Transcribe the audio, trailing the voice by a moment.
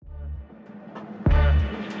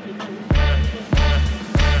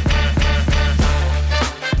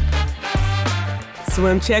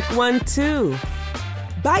Swim check 1, 2.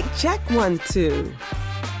 Bike check 1, 2.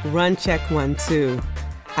 Run check 1, 2.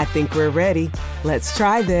 I think we're ready. Let's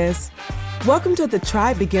try this. Welcome to the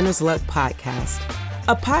Try Beginner's Luck podcast,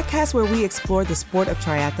 a podcast where we explore the sport of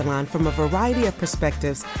triathlon from a variety of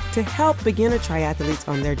perspectives to help beginner triathletes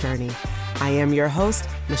on their journey. I am your host,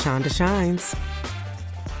 Mashonda Shines.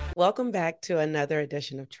 Welcome back to another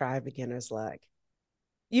edition of Try Beginner's Luck.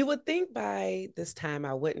 You would think by this time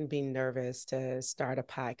I wouldn't be nervous to start a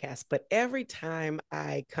podcast, but every time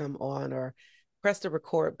I come on or press the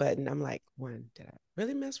record button, I'm like, did I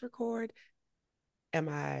really miss record? Am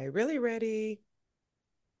I really ready?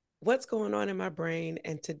 What's going on in my brain?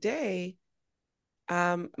 And today,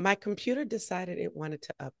 my computer decided it wanted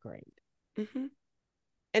to upgrade.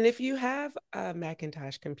 And if you have a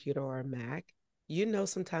Macintosh computer or a Mac, you know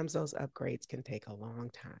sometimes those upgrades can take a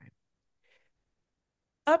long time.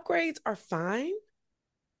 Upgrades are fine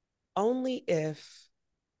only if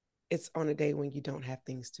it's on a day when you don't have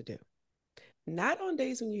things to do. Not on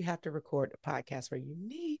days when you have to record a podcast where you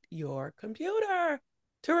need your computer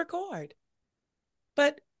to record.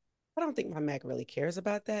 But I don't think my Mac really cares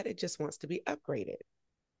about that. It just wants to be upgraded.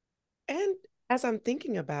 And as I'm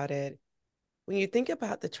thinking about it, when you think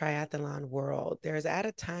about the triathlon world, there's at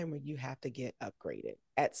a time where you have to get upgraded.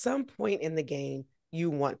 At some point in the game,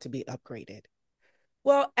 you want to be upgraded.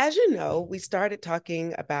 Well, as you know, we started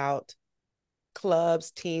talking about clubs,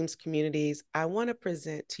 teams, communities. I want to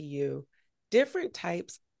present to you different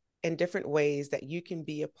types and different ways that you can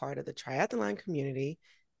be a part of the triathlon community,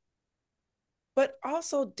 but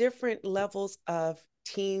also different levels of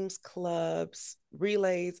teams, clubs,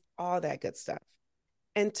 relays, all that good stuff.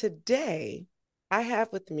 And today I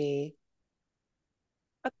have with me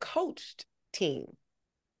a coached team.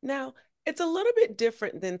 Now, it's a little bit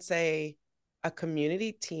different than, say, a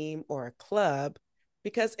community team or a club,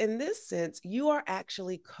 because in this sense, you are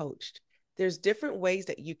actually coached. There's different ways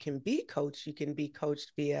that you can be coached. You can be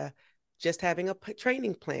coached via just having a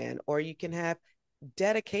training plan, or you can have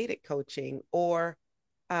dedicated coaching or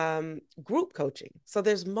group coaching. So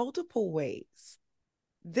there's multiple ways.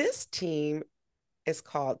 This team is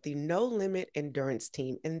called the No Limit Endurance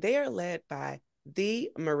Team, and they are led by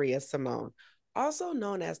the Maria Simone, also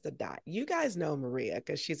known as the Dot. You guys know Maria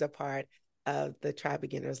because she's a part of the Try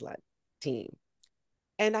Beginner's Luck team.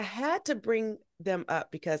 And I had to bring them up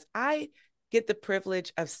because I get the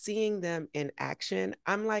privilege of seeing them in action.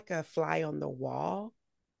 I'm like a fly on the wall.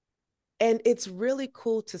 And it's really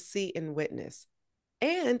cool to see and witness.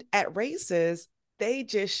 And at races, they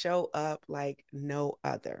just show up like no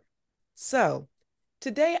other. So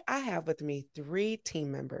today I have with me 3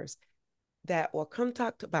 team members that will come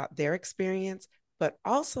talk about their experience, but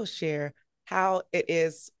also share how it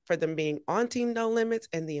is for them being on Team No Limits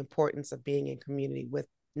and the importance of being in community with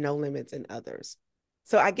No Limits and others.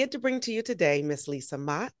 So I get to bring to you today Miss Lisa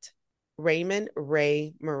Mott, Raymond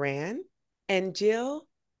Ray Moran, and Jill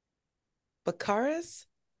Baccaris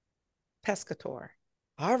Pescator.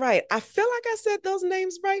 All right, I feel like I said those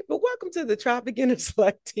names right, but welcome to the Try Beginners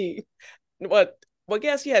Luck team. Well,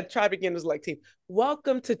 guess you had Try Beginners Luck team.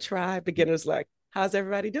 Welcome to Try Beginners Luck. How's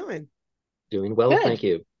everybody doing? Doing well, Good. thank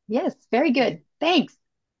you. Yes, very good. Thanks.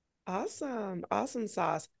 Awesome. Awesome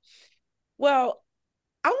sauce. Well,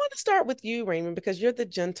 I want to start with you, Raymond, because you're the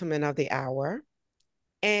gentleman of the hour.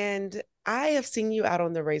 And I have seen you out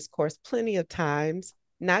on the race course plenty of times,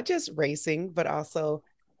 not just racing, but also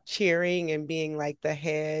cheering and being like the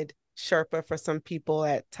head Sherpa for some people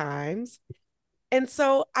at times. And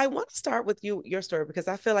so I want to start with your story, because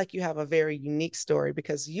I feel like you have a very unique story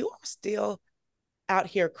because you are still out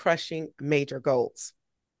here crushing major goals.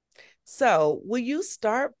 So will you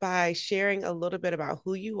start by sharing a little bit about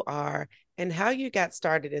who you are and how you got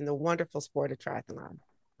started in the wonderful sport of triathlon?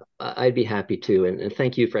 I'd be happy to, and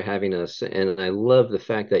thank you for having us. And I love the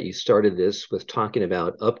fact that you started this with talking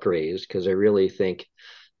about upgrades, because I really think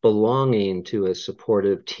belonging to a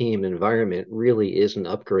supportive team environment really is an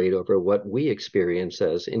upgrade over what we experience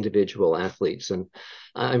as individual athletes. And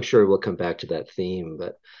I'm sure we'll come back to that theme,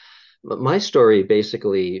 but my story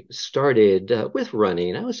basically started with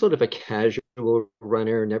running. I was sort of a casual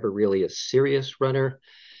runner, never really a serious runner.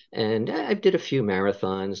 And I did a few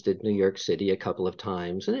marathons, did New York City a couple of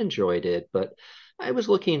times and enjoyed it. But I was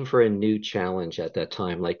looking for a new challenge at that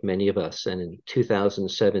time, like many of us. And in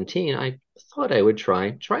 2017, I thought I would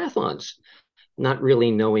try triathlons, not really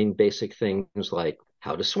knowing basic things like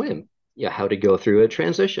how to swim, how to go through a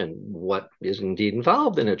transition, what is indeed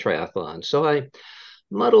involved in a triathlon. So I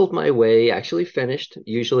muddled my way, actually finished,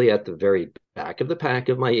 usually at the very back of the pack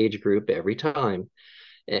of my age group every time.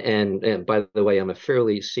 And by the way, I'm a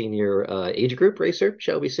fairly senior age group racer,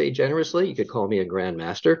 shall we say generously. You could call me a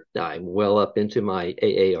grandmaster. I'm well up into my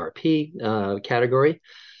AARP category,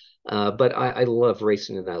 but I love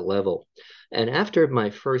racing at that level. And after my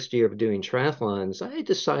first year of doing triathlons, I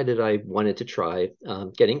decided I wanted to try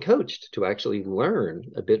getting coached to actually learn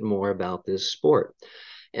a bit more about this sport.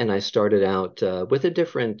 And I started out with a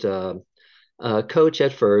different coach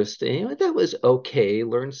at first, and that was okay,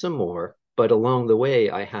 learned some more. But along the way,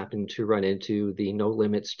 I happened to run into the No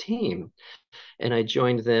Limits team, and I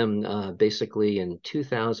joined them basically in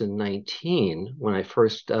 2019 when I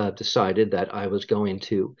first decided that I was going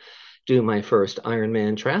to do my first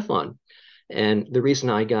Ironman triathlon. And the reason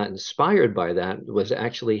I got inspired by that was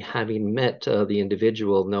actually having met the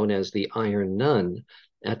individual known as the Iron Nun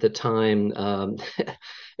at the time,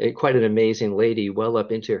 quite an amazing lady, well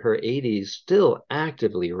up into her 80s, still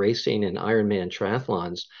actively racing in Ironman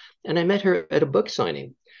triathlons. And I met her at a book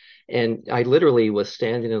signing. And I literally was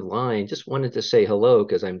standing in line, just wanted to say hello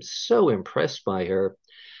because I'm so impressed by her,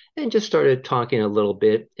 and just started talking a little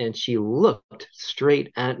bit. And she looked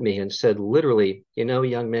straight at me and said, literally,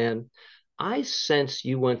 young man, I sense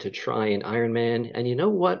you want to try an Ironman. And you know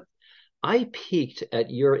what? I peaked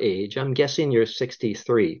at your age. I'm guessing you're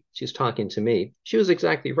 63. She's talking to me. She was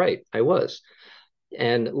exactly right. I was.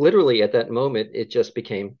 And literally at that moment, it just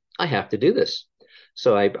became, I have to do this.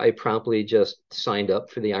 So I promptly just signed up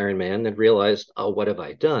for the Ironman and realized, oh, what have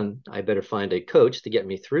I done? I better find a coach to get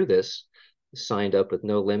me through this. Signed up with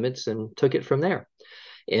No Limits and took it from there.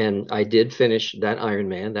 And I did finish that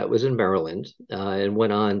Ironman. That was in Maryland, and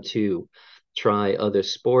went on to try other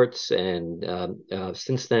sports. And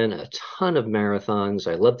since then, a ton of marathons.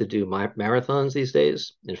 I love to do my marathons these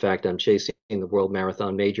days. In fact, I'm chasing the World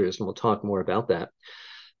Marathon Majors, and we'll talk more about that.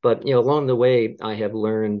 But along the way, I have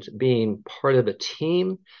learned being part of a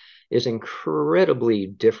team is incredibly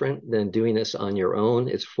different than doing this on your own.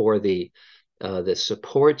 It's for the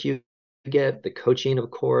support you get, the coaching, of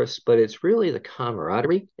course, but it's really the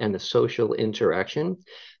camaraderie and the social interaction.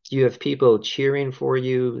 You have people cheering for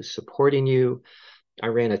you, supporting you. I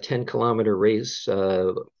ran a 10-kilometer race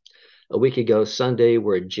a week ago Sunday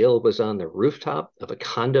where Jill was on the rooftop of a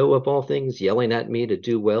condo of all things, yelling at me to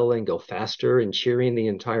do well and go faster and cheering the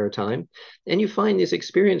entire time. And you find these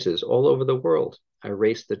experiences all over the world. I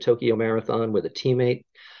raced the Tokyo Marathon with a teammate.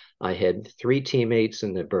 I had 3 teammates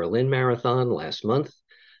in the Berlin Marathon last month.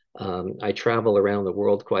 I travel around the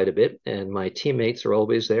world quite a bit, and my teammates are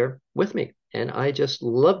always there with me. And I just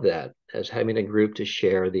love that as having a group to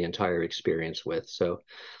share the entire experience with. So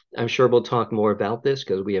I'm sure we'll talk more about this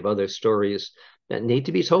because we have other stories that need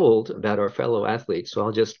to be told about our fellow athletes. So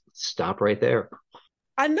I'll just stop right there.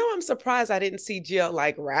 I know I'm surprised I didn't see Jill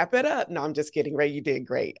like wrap it up. No, I'm just kidding, Ray. You did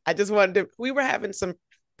great. I just wanted to, we were having some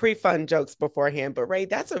pre-fun jokes beforehand, but Ray,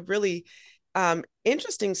 that's a really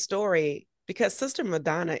interesting story because Sister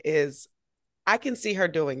Madonna is, I can see her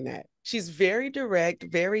doing that. She's very direct,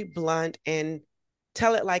 very blunt, and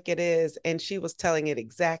tell it like it is. And she was telling it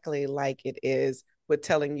exactly like it is with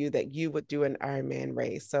telling you that you would do an Ironman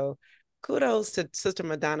race. So kudos to Sister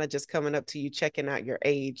Madonna just coming up to you, checking out your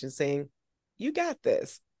age and saying, you got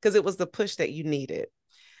this, because it was the push that you needed.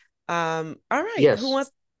 All right. Yes. Who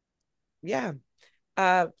wants, yeah.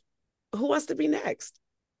 Uh, who wants to be next?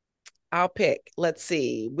 I'll pick. Let's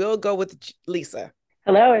see. We'll go with Lisa.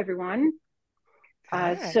 Hello, everyone.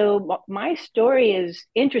 Hi. So my story is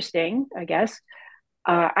interesting, I guess.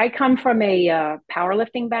 I come from a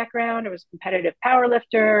powerlifting background. I was a competitive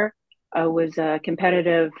powerlifter. I was a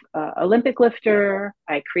competitive Olympic lifter.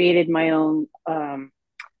 I created my own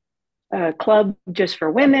club just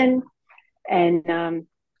for women. And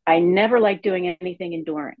I never liked doing anything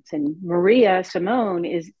endurance. And Maria Simone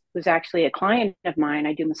was actually a client of mine.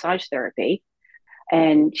 I do massage therapy.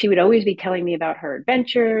 And she would always be telling me about her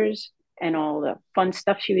adventures and all the fun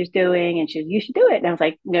stuff she was doing. And she said, you should do it. And I was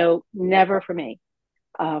like, no, never for me.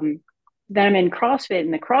 Then I'm in CrossFit,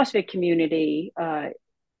 and the CrossFit community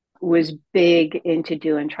was big into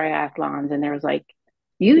doing triathlons. And there was like,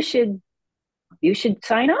 you should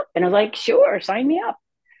sign up. And I was like, sure, sign me up.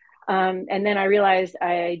 And then I realized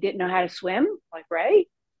I didn't know how to swim like Ray.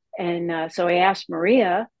 And so I asked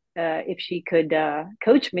Maria if she could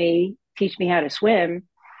coach me, teach me how to swim.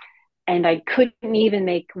 And I couldn't even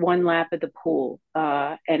make one lap of the pool.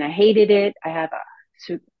 And I hated it. I have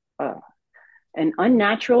an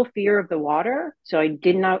unnatural fear of the water. So I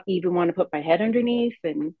did not even want to put my head underneath.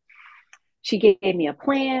 And she gave me a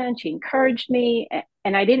plan. She encouraged me.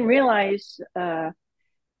 And I didn't realize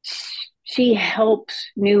she helps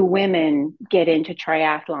new women get into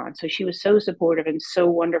triathlon. So she was so supportive and so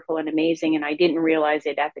wonderful and amazing. And I didn't realize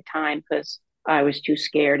it at the time because I was too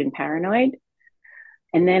scared and paranoid.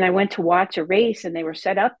 And then I went to watch a race and they were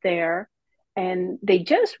set up there and they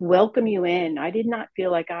just welcome you in. I did not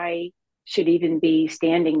feel like I should even be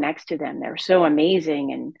standing next to them. They're so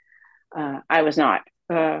amazing. And I was not.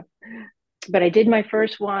 But I did my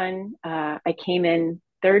first one. I came in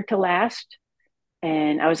third to last.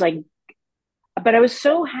 And I was like, but I was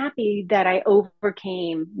so happy that I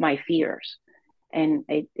overcame my fears. And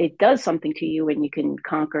it does something to you when you can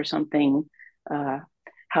conquer something, uh,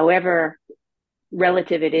 however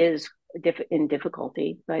relative it is in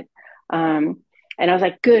difficulty. But and I was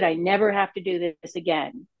like, good, I never have to do this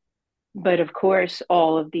again. But of course,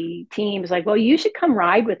 all of the teams like, well, you should come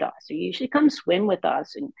ride with us, or you should come swim with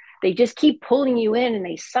us, and they just keep pulling you in, and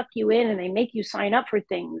they suck you in, and they make you sign up for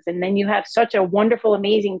things, and then you have such a wonderful,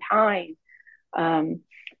 amazing time. Um,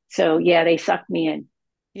 so yeah, they sucked me in.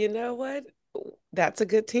 You know what? That's a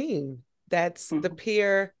good team. That's the Mm-hmm.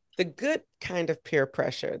 peer, the good kind of peer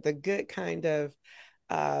pressure, the good kind of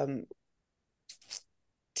um,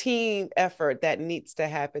 team effort that needs to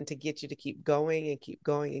happen to get you to keep going and keep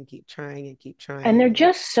going and keep trying and keep And they're trying.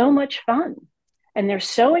 just so much fun. And they're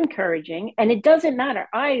so encouraging. And it doesn't matter.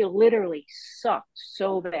 I literally sucked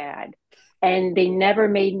so bad. And they never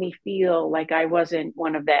made me feel like I wasn't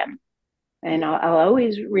one of them. And Yeah. I'll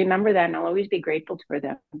always remember that and I'll always be grateful for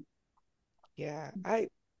them. Yeah.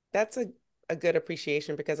 That's a good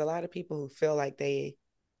appreciation because a lot of people who feel like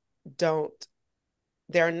don't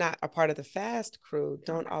they're not a part of the fast crew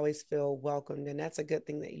don't always feel welcomed, and that's a good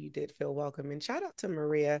thing that you did feel welcome. And shout out to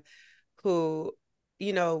Maria, who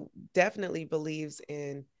definitely believes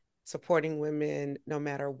in supporting women no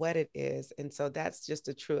matter what it is. And so that's just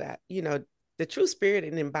the true spirit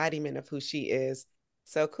and embodiment of who she is.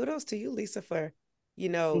 So kudos to you, Lisa, for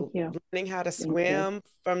Thank you. learning how to Thank you. swim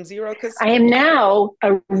from zero, because I am now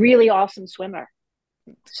a really awesome swimmer.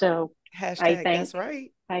 So I hashtag thank that's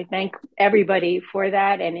right. I thank everybody for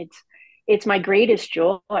that, and it's my greatest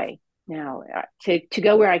joy now to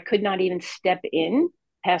go where I could not even step in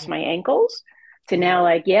past Yeah. my ankles to Yeah. now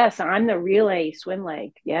like yes, I'm the relay swim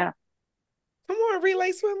leg. Yeah, Come on,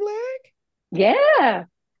 relay swim leg. yeah.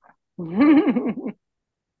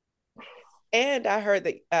 And I heard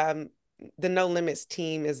that the No Limits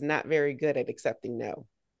team is not very good at accepting no.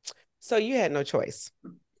 So you had no choice.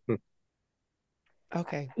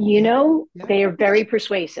 Okay. You Yep. know, Yep. they are very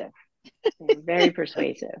persuasive. They're very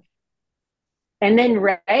persuasive. And then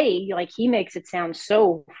Ray, like he makes it sound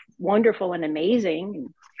so wonderful and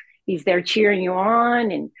amazing. He's there cheering you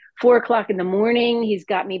on. And 4 o'clock in the morning, he's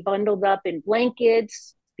got me bundled up in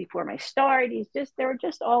blankets before my start. They're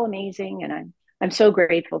just all amazing. And I'm so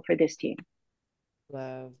grateful for this team.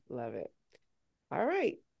 Love it. All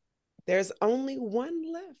right. There's only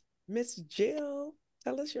one left. Miss Jill,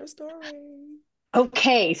 tell us your story.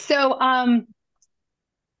 Okay, so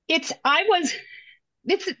it's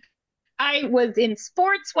this I was in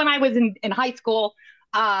sports when I was in high school.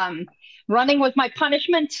 Um, Running was my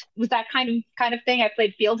punishment. It was that kind of thing. I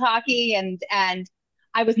played field hockey and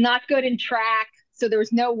I was not good in track, so there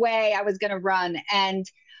was no way I was going to run. And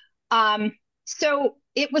um, so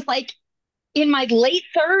it was like in my late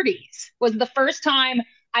 30s was the first time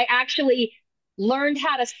I actually learned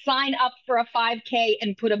how to sign up for a 5K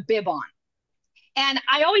and put a bib on. And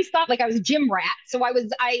I always thought like I was a gym rat, so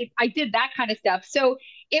I did that kind of stuff. So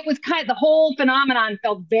it was kind of the whole phenomenon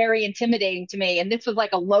felt very intimidating to me, and this was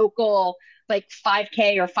like a local like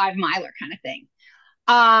 5K or 5 miler kind of thing.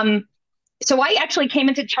 um so I actually came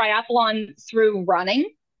into triathlon through running.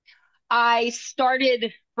 I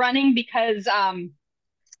started running because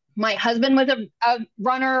my husband was a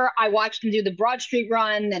runner. I watched him do the Broad Street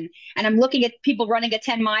run, and I'm looking at people running a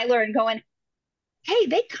 10 miler and going, hey,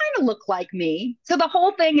 they kind of look like me. So the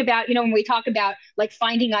whole thing about, when we talk about like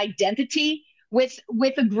finding identity with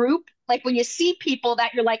a group, like when you see people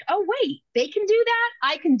that you're like, oh wait, they can do that,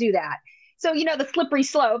 I can do that. So, the slippery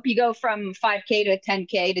slope, you go from 5K to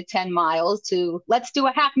 10K to 10 miles to let's do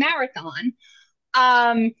a half marathon.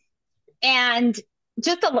 Um, and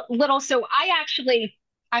just a little, so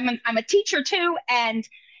I'm a teacher too. And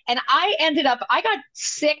I got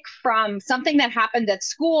sick from something that happened at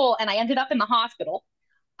school, and I ended up in the hospital.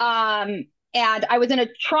 Um, and I was in a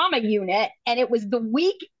trauma unit, and it was the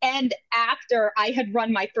weekend after I had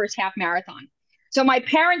run my first half marathon. So my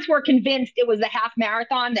parents were convinced it was the half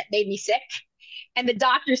marathon that made me sick. And the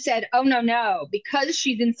doctor said, oh, no, no, because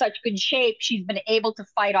she's in such good shape, she's been able to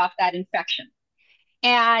fight off that infection.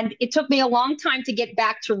 And it took me a long time to get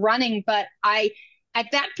back to running, but at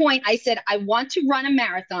that point, I said, I want to run a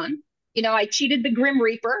marathon. I cheated the Grim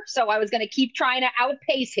Reaper, so I was going to keep trying to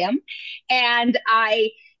outpace him. And I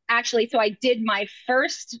actually, so I did my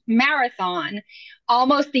first marathon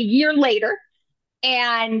almost a year later,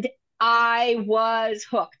 and I was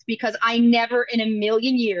hooked because I never in a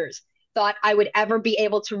million years thought I would ever be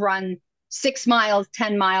able to run 6 miles,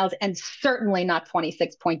 10 miles, and certainly not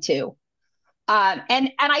 26.2.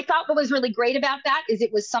 And I thought what was really great about that is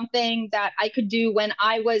it was something that I could do when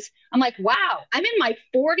I'm like, wow, I'm in my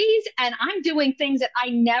 40s and I'm doing things that I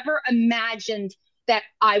never imagined that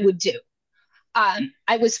I would do.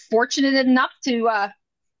 I was fortunate enough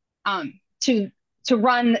um, to to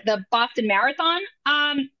run the Boston Marathon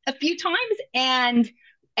a few times, and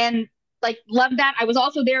like loved that. I was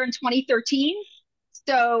also there in 2013,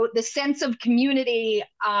 so the sense of community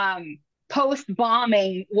post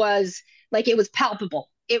bombing was like it was palpable.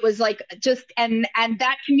 It was like just and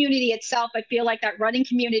that community itself, I feel like that running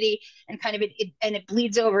community and kind of it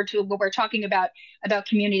bleeds over to what we're talking about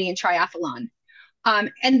community and triathlon.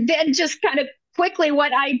 And then just kind of quickly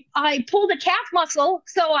what I pulled a calf muscle,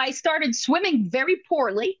 so I started swimming very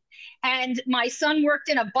poorly, and my son worked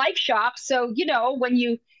in a bike shop, so when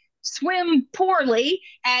you swim poorly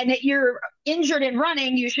and you're injured in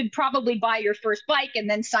running, you should probably buy your first bike and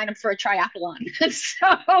then sign up for a triathlon. So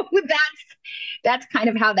that's kind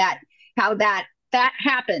of how that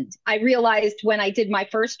happened. I realized when I did my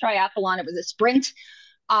first triathlon, it was a sprint.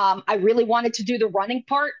 I really wanted to do the running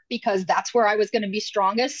part because that's where I was going to be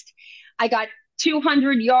strongest. I got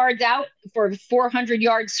 200 yards out for a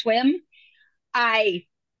 400-yard swim. I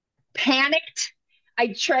panicked.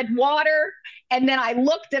 I tread water. And then I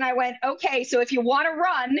looked and I went, okay, so if you want to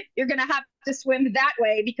run, you're going to have to swim that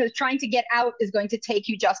way because trying to get out is going to take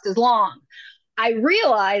you just as long. I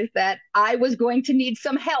realized that I was going to need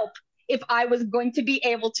some help if I was going to be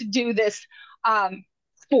able to do this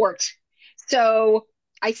sport. So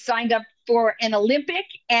I signed up for an Olympic,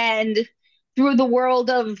 and through the world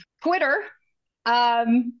of Twitter,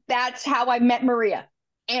 that's how I met Maria.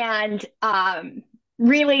 And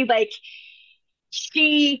really, like,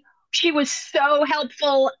 she was so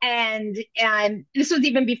helpful, and this was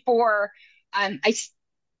even before I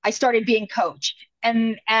started being coached,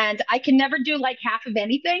 and I can never do like half of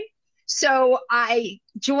anything. So I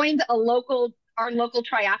joined our local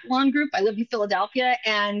triathlon group. I live in Philadelphia,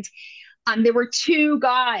 and there were two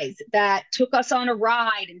guys that took us on a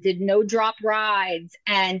ride and did no drop rides.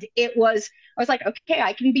 And I was like, okay,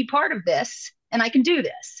 I can be part of this and I can do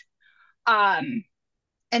this.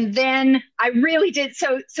 And then I really did.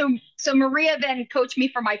 So Maria then coached me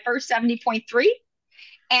for my first 70.3.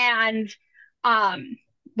 And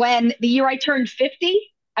when the year I turned 50,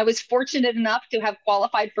 I was fortunate enough to have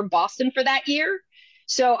qualified for Boston for that year.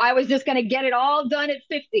 So I was just going to get it all done at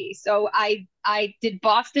 50. So I did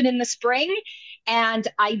Boston in the spring, and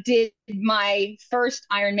I did my first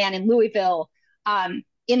Ironman in Louisville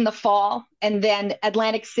in the fall, and then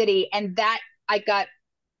Atlantic City. And that I got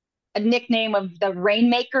a nickname of the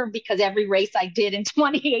Rainmaker because every race I did in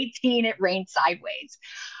 2018, it rained sideways.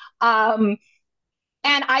 And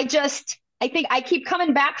I think I keep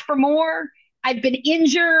coming back for more. I've been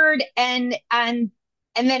injured and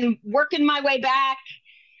then working my way back.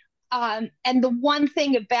 And the one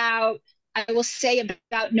thing I will say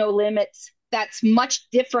about No Limits that's much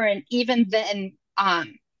different even than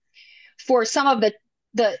for some of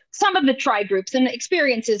the tri groups, and the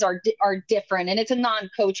experiences are different, and it's a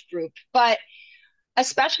non-coach group, but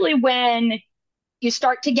especially when you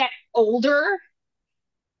start to get older,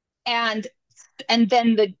 and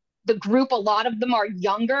then the group, a lot of them are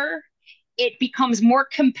younger, it becomes more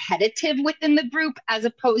competitive within the group as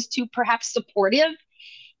opposed to perhaps supportive.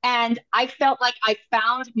 And I felt like I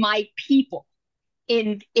found my people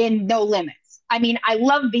in No Limits. I mean, I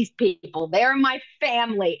love these people. They're my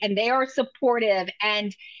family and they are supportive.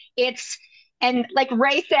 And like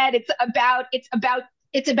Ray said, it's about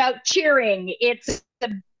cheering. It's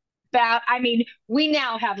about, I mean, we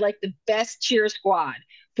now have like the best cheer squad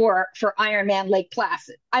for Ironman Lake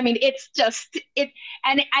Placid. I mean, it's just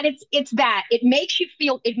it's that it makes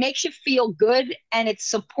you feel good, and it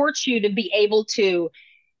supports you to be able to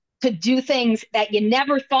do things that you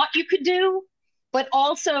never thought you could do, but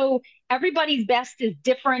also everybody's best is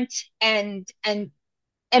different, and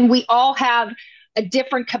we all have a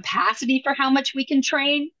different capacity for how much we can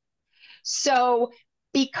train. So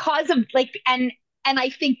because of like, and I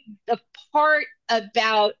think the part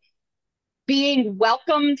about being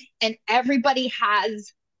welcomed and everybody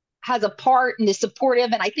has a part and is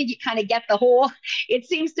supportive, and I think you kind of get it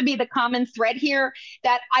seems to be the common thread here,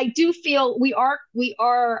 that I do feel we are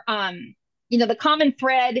the common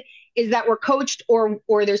thread is that we're coached, or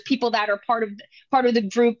there's people that are part of the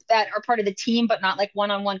group that are part of the team but not like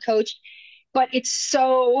one-on-one coached. But it's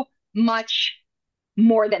so much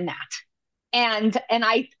more than that. And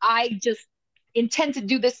I just intend to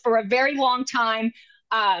do this for a very long time.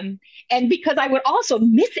 And because I would also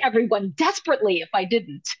miss everyone desperately if I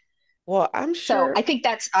didn't. Well, I'm So sure. I think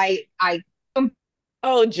that's I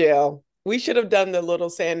Oh, Jill, we should have done the little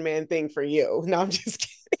Sandman thing for you. No, I'm just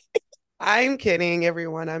kidding. I'm kidding,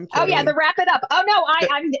 everyone. I'm oh yeah, the kidding. wrap it up. Oh no,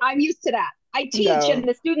 I'm used to that. I teach and No,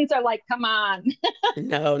 the students are like, come on.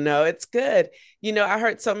 no, it's good. I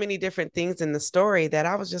heard so many different things in the story that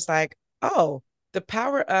I was just like, oh, the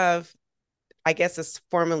power of, I guess it's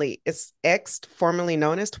X, formerly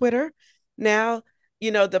known as Twitter. Now,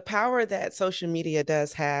 the power that social media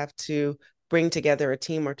does have to bring together a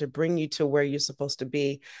team or to bring you to where you're supposed to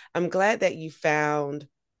be. I'm glad that you found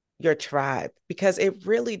your tribe because it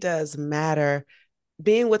really does matter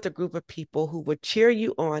being with a group of people who would cheer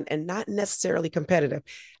you on and not necessarily competitive.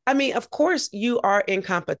 I mean, of course, you are in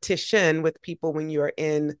competition with people when you're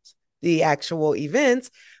in the actual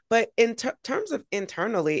events, but in terms of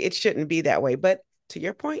internally, it shouldn't be that way. But to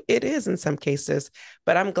your point, it is in some cases.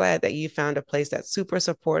 But I'm glad that you found a place that's super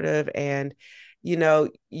supportive and you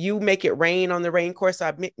make it rain on the rain course. So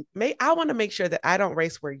I want to make sure that I don't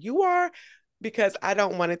race where you are because I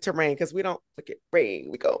don't want it to rain because we don't make it rain.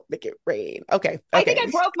 We go make it rain. Okay. I think Okay.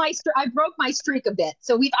 I broke my streak a bit.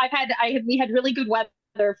 So we had really good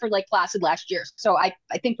weather for Lake Placid last year. So I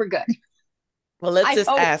think we're good. Well, let's I just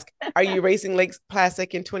hope. ask, are you racing Lake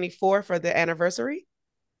Placid in 24 for the anniversary?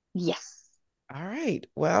 Yes. All right.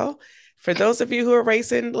 Well, for those of you who are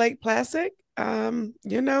racing Lake Placid,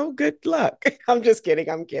 good luck. I'm just kidding.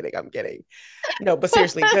 I'm kidding. I'm kidding. No, but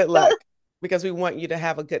seriously, good luck because we want you to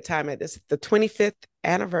have a good time at this, the 25th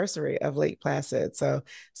anniversary of Lake Placid. So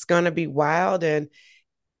it's going to be wild. And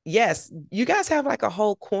yes, you guys have like a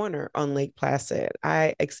whole corner on Lake Placid.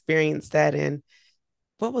 I experienced that in,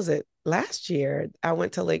 what was it? Last year, I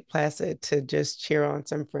went to Lake Placid to just cheer on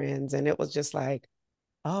some friends. And it was just like,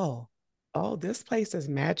 oh, oh, this place is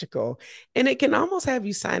magical. And it can almost have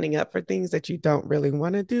you signing up for things that you don't really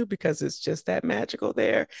want to do because it's just that magical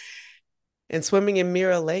there. And swimming in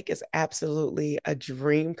Mirror Lake is absolutely a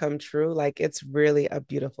dream come true. Like it's really a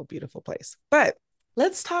beautiful, beautiful place. But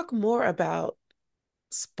let's talk more about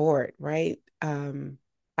sport, right?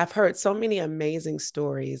 I've heard so many amazing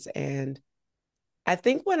stories. And I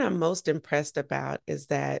think what I'm most impressed about is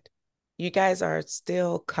that you guys are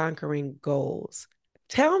still conquering goals.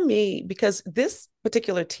 Tell me, because this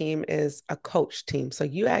particular team is a coach team. So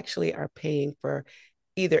you actually are paying for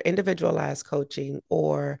either individualized coaching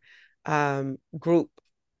or group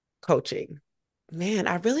coaching. Man,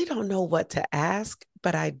 I really don't know what to ask,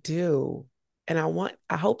 but I do. And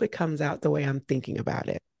I hope it comes out the way I'm thinking about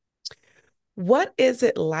it. What is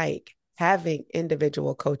it like having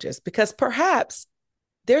individual coaches? Because perhaps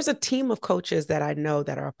there's a team of coaches that I know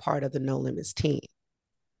that are a part of the No Limits team.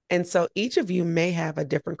 And so each of you may have a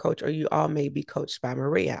different coach, or you all may be coached by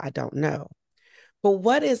Maria. I don't know. But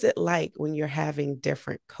what is it like when you're having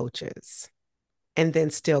different coaches and then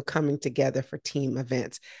still coming together for team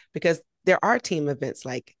events? Because there are team events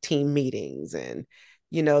like team meetings, and,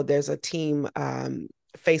 there's a team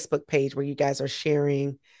Facebook page where you guys are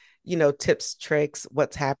sharing, tips, tricks,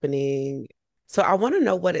 what's happening. So I want to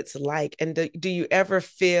know what it's like. And do you ever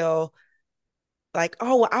feel like,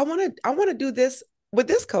 oh, I want to do this with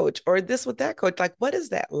this coach or this with that coach? Like, what is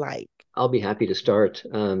that like? I'll be happy to start.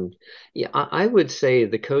 Yeah, I would say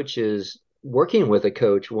the coaches working with a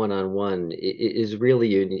coach one-on-one is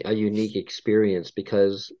really a unique experience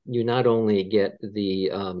because you not only get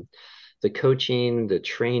the coaching, the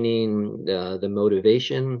training, the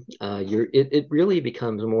motivation. It really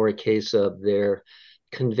becomes more a case of their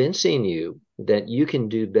convincing you that you can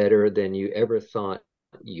do better than you ever thought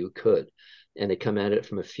you could. And they come at it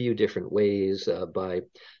from a few different ways by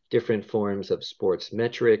different forms of sports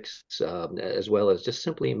metrics, as well as just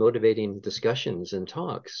simply motivating discussions and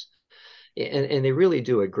talks. And they really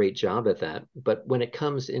do a great job at that. But when it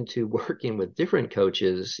comes into working with different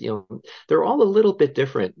coaches, they're all a little bit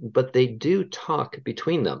different, but they do talk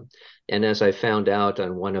between them. And as I found out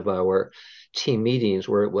on one of our team meetings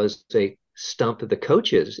where it was a stump the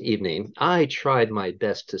coaches evening, I tried my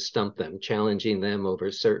best to stump them, challenging them over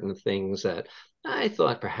certain things that I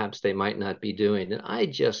thought perhaps they might not be doing. And I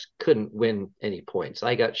just couldn't win any points.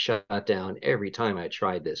 I got shut down every time I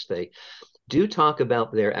tried this. They do talk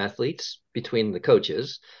about their athletes between the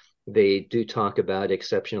coaches. They do talk about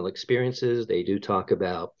exceptional experiences. They do talk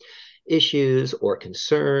about issues or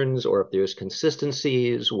concerns, or if there's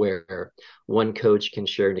consistencies where one coach can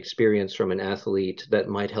share an experience from an athlete that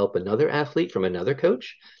might help another athlete from another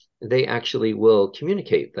coach. They actually will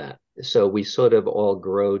communicate that. So we sort of all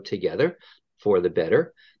grow together for the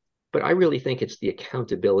better. but I really think it's the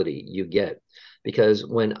accountability you get. Because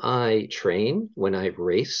when I train, when I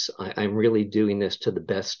race, I'm really doing this to the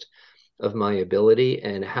best of my ability.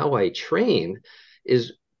 And how I train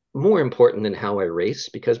is more important than how I race,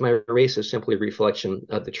 because my race is simply a reflection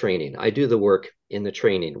of the training. I do the work in the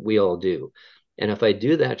training. We all do. And if I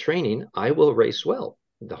do that training, I will race well.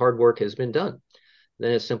 The hard work has been done.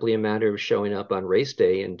 Then it's simply a matter of showing up on race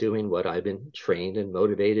day and doing what I've been trained and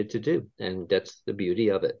motivated to do. And that's the beauty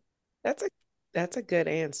of it. That's a that's a good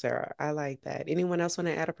answer. I like that. Anyone else want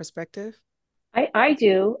to add a perspective? I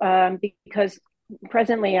do, because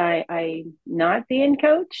presently I'm not being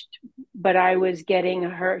coached, but I was getting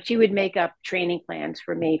her, she would make up training plans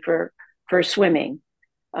for me for swimming.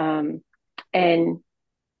 Um, and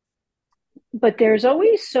but there's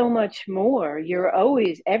always so much more. You're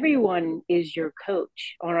always, everyone is your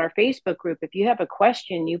coach on our Facebook group. If you have a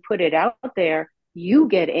question, you put it out there, you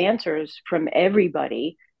get answers from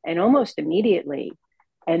everybody and almost immediately.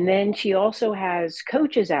 And then she also has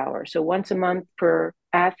coaches hour. So once a month for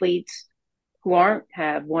athletes who aren't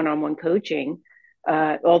have one-on-one coaching,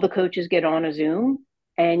 all the coaches get on a Zoom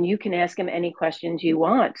and you can ask them any questions you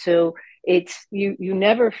want. So it's you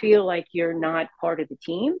never feel like you're not part of the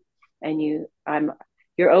team, and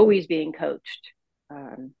you're always being coached,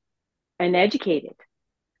 and educated.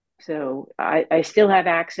 So I still have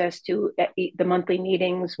access to the monthly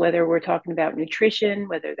meetings, whether we're talking about nutrition,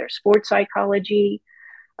 whether they're sports psychology.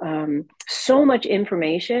 So much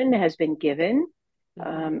information has been given.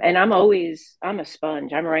 And I'm a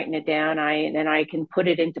sponge. I'm writing it down. And I can put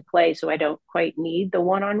it into play, so I don't quite need the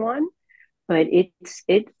one-on-one, but it's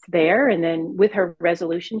there. And then with her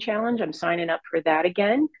resolution challenge, I'm signing up for that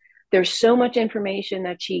again. There's so much information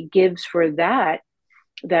that she gives for that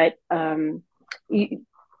you,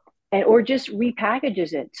 or just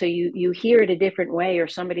repackages it so you hear it a different way, or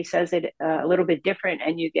somebody says it a little bit different,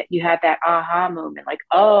 and you have that aha moment, like,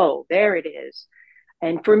 oh, there it is.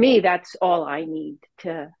 And for me, that's all I need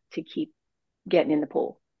to keep getting in the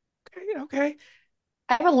pool. Okay.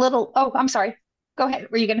 I have a little, oh, I'm sorry. Go ahead.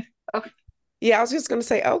 Were you going to? Okay. Yeah, I was just gonna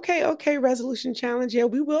say, okay, resolution challenge. Yeah,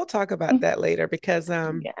 we will talk about that later because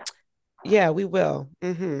yeah, we will.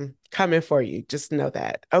 Coming for you. Just know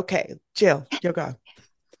that. Okay, Jill, you go.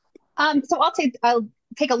 So I'll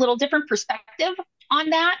take a little different perspective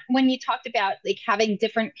on that when you talked about like having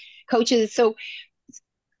different coaches. So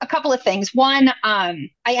a couple of things. One, I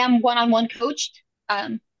am one-on-one coached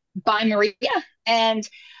by Maria, and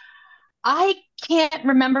I can't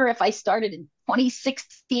remember if I started in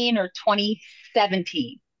 2016 or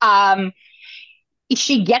 2017.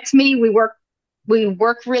 She gets me. We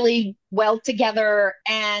work really well together,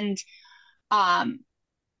 and and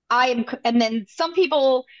then some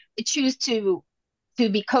people choose to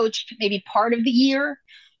be coached maybe part of the year.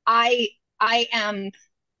 I I am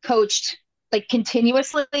coached like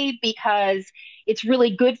continuously because it's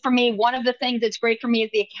really good for me. One of the things that's great for me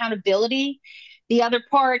is the accountability. The other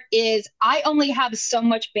part is I only have so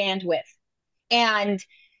much bandwidth, and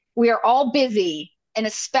we are all busy, and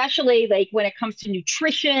especially like when it comes to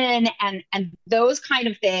nutrition and those kind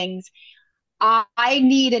of things, I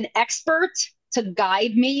need an expert to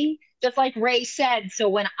guide me, just like Ray said. So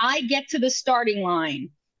when I get to the starting line,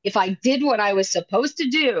 if I did what I was supposed to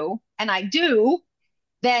do, and I do,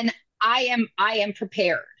 then I am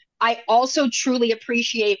prepared. I also truly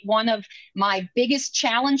appreciate one of my biggest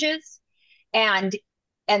challenges, and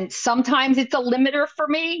sometimes it's a limiter for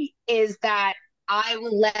me, is that I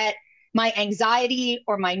will let my anxiety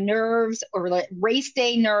or my nerves or let race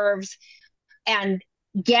day nerves and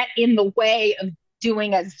get in the way of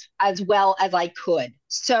doing as well as I could.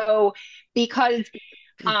 So because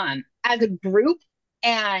as a group,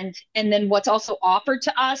 and then what's also offered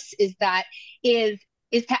to us is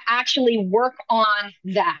to actually work on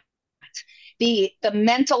that, the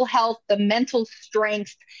mental health, the mental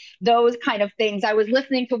strength, those kind of things. I was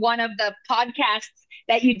listening to one of the podcasts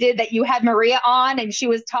that you did, that you had Maria on, and she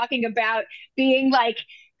was talking about being like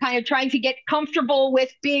kind of trying to get comfortable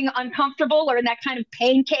with being uncomfortable, or in that kind of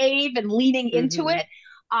pain cave and leaning into it.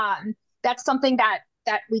 That's something that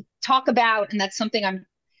we talk about, and that's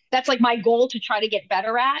like my goal to try to get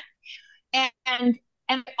better at. And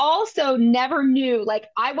I also never knew, like,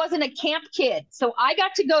 I wasn't a camp kid, so I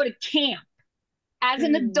got to go to camp as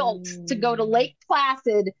an adult, to go to Lake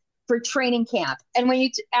Placid for training camp. And when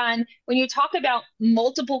you talk about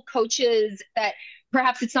multiple coaches, that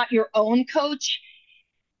perhaps it's not your own coach,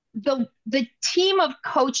 the team of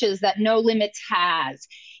coaches that No Limits has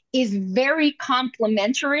is very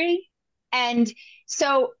complementary. And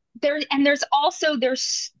so there's also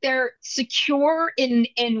they're secure in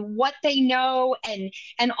what they know,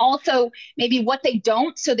 and also maybe what they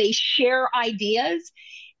don't, so they share ideas.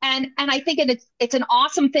 And I think it's an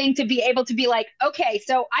awesome thing to be able to be like, okay,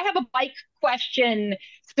 so I have a bike question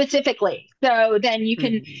specifically, so then you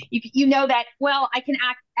can Mhm. you know that, well, I can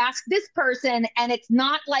ask this person, and it's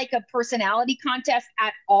not like a personality contest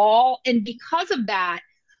at all. And because of that,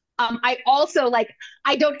 I also like,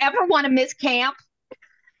 I don't ever want to miss camp.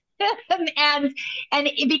 and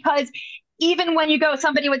because even when you go,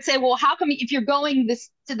 somebody would say, well, how come if you're going this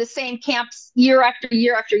to the same camps year after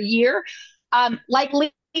year after year, like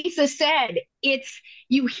Lisa said, it's,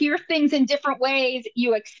 you hear things in different ways,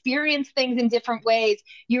 you experience things in different ways,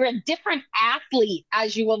 you're a different athlete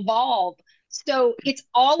as you evolve. So it's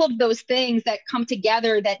all of those things that come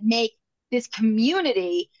together that make this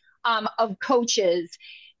community, of coaches,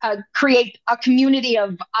 create a community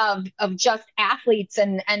of just athletes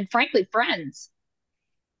and frankly friends.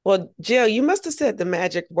 Well, Jill, you must have said the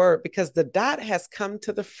magic word because the dot has come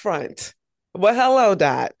to the front. Well, hello,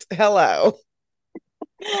 Dot. Hello.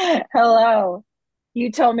 Hello.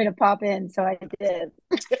 You told me to pop in, so I did.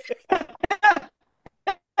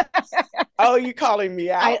 Oh, you calling me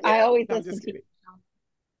out I now? always No, I'm listen just to kidding.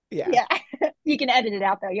 you. Yeah, Yeah. You can edit it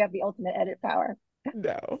out though. You have the ultimate edit power.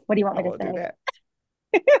 no, What do you want I me to won't do say? that.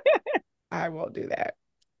 I won't do that.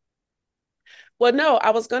 Well, no,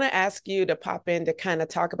 I was going to ask you to pop in to kind of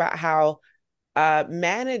talk about how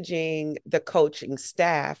managing the coaching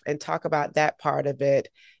staff and talk about that part of it,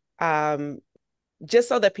 um, just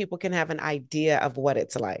so that people can have an idea of what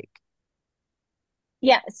it's like.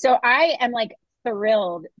 Yeah, so I am like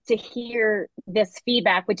thrilled to hear this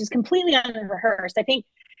feedback, which is completely unrehearsed. I think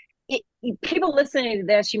people listening to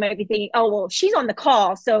this, you might be thinking, oh, well, she's on the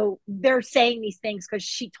call, so they're saying these things because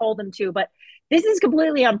she told them to, but this is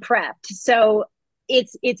completely unprepped. So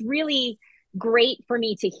it's really great for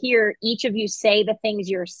me to hear each of you say the things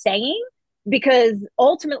you're saying, because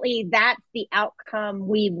ultimately that's the outcome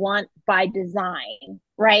we want by design,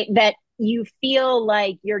 right? That you feel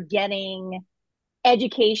like you're getting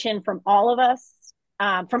education from all of us,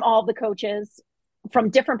 from all the coaches, from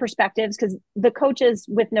different perspectives, because the coaches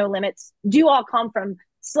with No Limits do all come from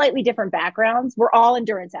slightly different backgrounds. We're all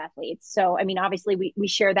endurance athletes. So, I mean, obviously, we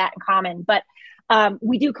share that in common, but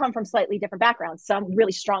we do come from slightly different backgrounds. Some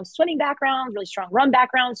really strong swimming backgrounds, really strong run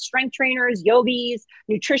backgrounds, strength trainers, yogis,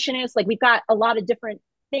 nutritionists. Like, we've got a lot of different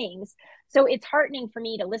things. So it's heartening for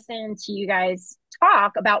me to listen to you guys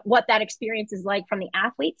talk about what that experience is like from the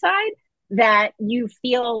athlete side, that you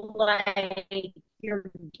feel like you're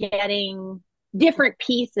getting different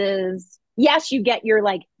pieces. Yes, you get your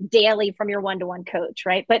like daily from your one-to-one coach,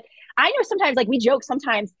 right? But I know sometimes, like, we joke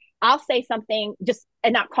sometimes, I'll say something, just,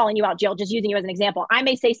 and not calling you out, Jill, just using you as an example. I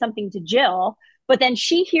may say something to Jill, but then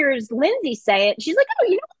she hears Lindsay say it. She's like, oh,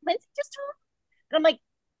 you know what Lindsay just told me? And I'm like,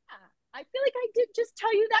 yeah, I feel like I did just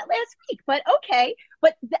tell you that last week, but okay.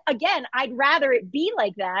 But again, I'd rather it be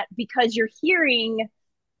like that, because you're hearing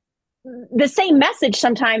the same message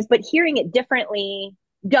sometimes, but hearing it differently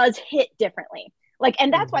does hit differently. Like,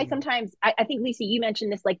 and that's why Mhm. sometimes I think, Lisa, you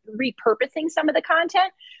mentioned this, like repurposing some of the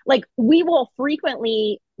content. Like, we will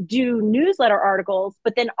frequently do newsletter articles,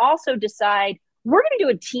 but then also decide we're going to do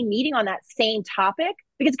a team meeting on that same topic,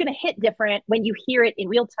 because it's going to hit different when you hear it in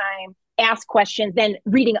real time, ask questions, than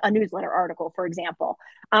reading a newsletter article, for example.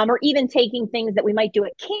 Or even taking things that we might do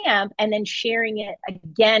at camp and then sharing it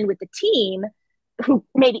again with the team, who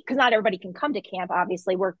maybe, because not everybody can come to camp,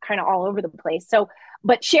 obviously we're kind of all over the place, so,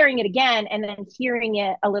 but sharing it again and then hearing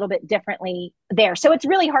it a little bit differently there. So it's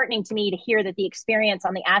really heartening to me to hear that the experience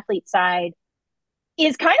on the athlete side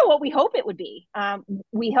is kind of what we hope it would be.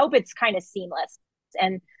 We hope it's kind of seamless,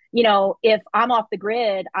 and if I'm off the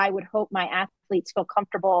grid, I would hope my athletes feel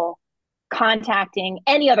comfortable contacting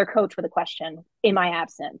any other coach with a question in my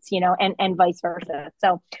absence, and vice versa.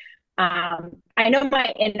 So I know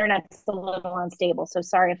my internet's a little unstable, so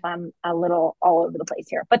sorry if I'm a little all over the place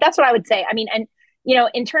here. But that's what I would say. I mean, and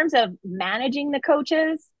in terms of managing the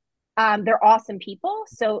coaches, they're awesome people.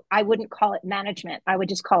 So I wouldn't call it management. I would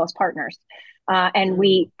just call us partners. And Mhm.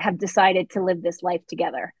 we have decided to live this life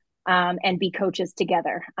together, and be coaches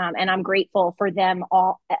together. And I'm grateful for them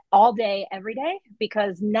all day, every day,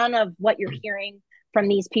 because none of what you're hearing from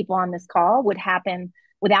these people on this call would happen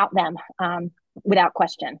without them. Without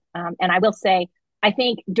question. And I will say, I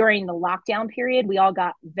think during the lockdown period, we all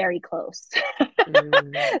got very close.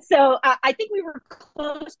 Mhm. So I think we were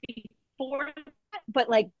close before that, but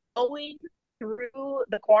like going through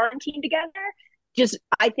the quarantine together, just,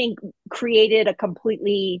 I think, created a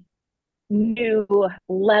completely new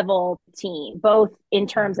level team, both in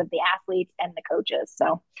terms of the athletes and the coaches.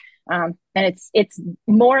 So, and it's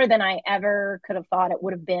more than I ever could have thought it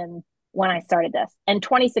would have been when I started this. And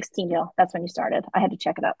 2016, Neil, that's when you started. I had to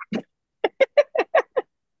check it up.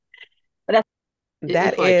 But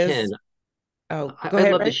That If I is, can, oh, go I'd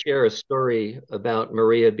ahead, love to Ray. share a story about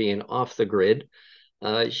Maria being off the grid.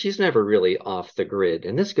 She's never really off the grid.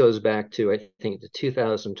 And this goes back to, I think, the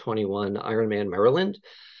 2021 Ironman Maryland.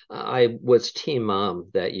 I was team mom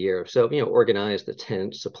that year. So, organized the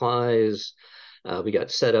tent, supplies. We got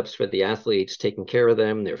setups for the athletes, taking care of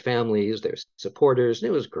them, their families, their supporters, and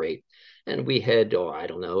it was great. And we had, I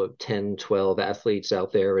don't know, 10, 12 athletes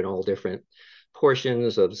out there in all different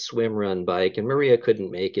portions of swim, run, bike. And Maria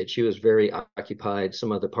couldn't make it. She was very occupied,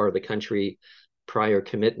 some other part of the country, prior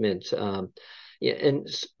commitment. Yeah, and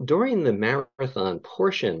during the marathon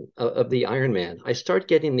portion of the Ironman, I start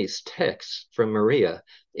getting these texts from Maria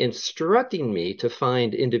instructing me to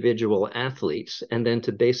find individual athletes and then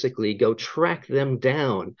to basically go track them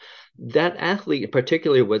down. That athlete in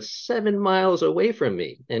particular was 7 miles away from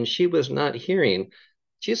me, and she was not hearing.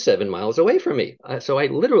 She's 7 miles away from me. So I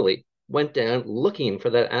literally went down looking for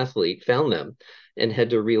that athlete, found them, and had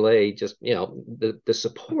to relay just, the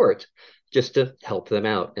support just to help them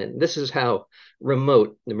out. And this is how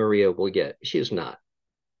remote Maria will get. She's not.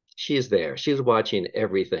 She's there. She's watching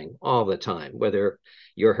everything all the time, whether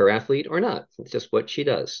you're her athlete or not. It's just what she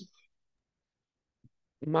does.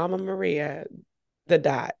 Mama Maria, the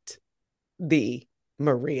dot, the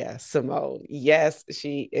Maria Simone. Yes,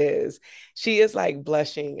 she is. She is like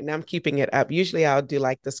blushing, and I'm keeping it up. Usually I'll do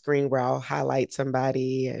like the screen where I'll highlight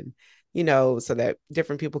somebody and so that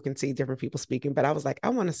different people can see different people speaking. But I was like, I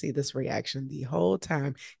want to see this reaction the whole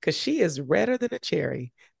time because she is redder than a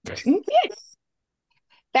cherry. That's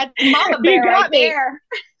Mama you Bear got right me. there.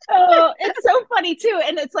 Oh, it's so funny too.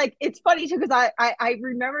 And it's funny too, because I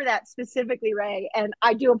remember that specifically, Ray, and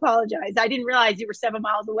I do apologize. I didn't realize you were 7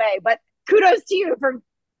 miles away, but kudos to you for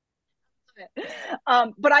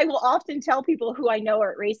but I will often tell people who I know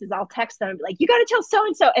are at races, I'll text them and be like, you got to tell so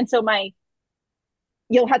and so. And so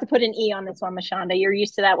you'll have to put an E on this one, Mashonda. You're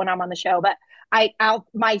used to that when I'm on the show, but I'll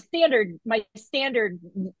my standard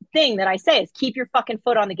thing that I say is keep your fucking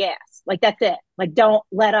foot on the gas. Like that's it. Like don't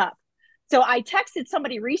let up. So I texted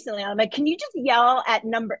somebody recently. I'm like, can you just yell at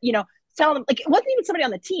number, tell them, like it wasn't even somebody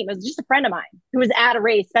on the team. It was just a friend of mine who was at a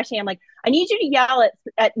race, especially. I'm like, I need you to yell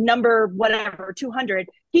at number whatever, 200,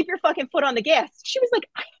 keep your fucking foot on the gas. She was like,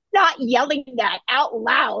 I'm not yelling that out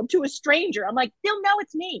loud to a stranger. I'm like, they'll know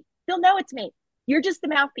it's me. They'll know it's me. You're just the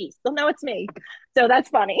mouthpiece. They'll know it's me. So that's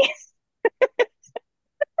funny.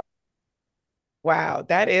 Wow,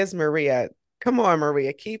 that is Maria. Come on,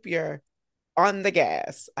 Maria, keep your on the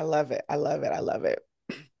gas. I love it. I love it. I love it.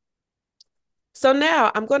 So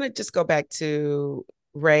now I'm going to just go back to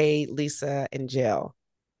Ray, Lisa, and Jill.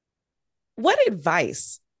 What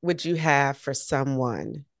advice would you have for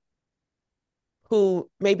someone who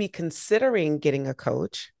may be considering getting a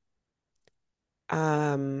coach?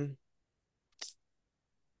 And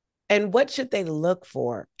what should they look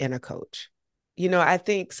for in a coach? I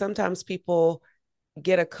think sometimes people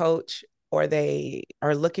get a coach or they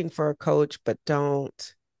are looking for a coach but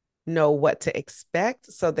don't know what to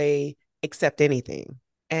expect, so they accept anything.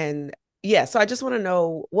 And yeah, so I just want to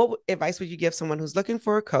know, what advice would you give someone who's looking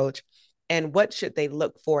for a coach, and what should they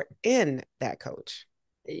look for in that coach?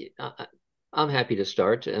 I'm happy to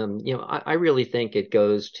start. I really think it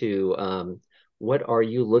goes to what are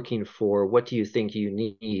you looking for? What do you think you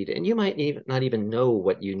need? And you might not even know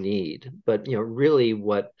what you need, but really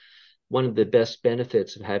what one of the best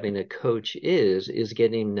benefits of having a coach is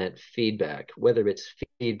getting that feedback, whether it's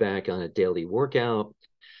feedback on a daily workout,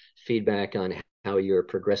 feedback on how you're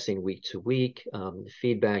progressing week to week,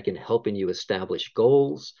 feedback in helping you establish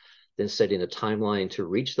goals, then setting a timeline to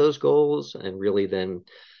reach those goals, and really then,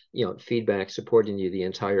 feedback supporting you the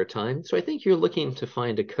entire time. So I think you're looking to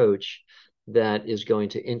find a coach that is going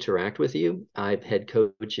to interact with you. I've had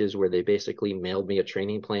coaches where they basically mailed me a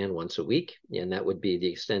training plan once a week, and that would be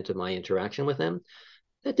the extent of my interaction with them.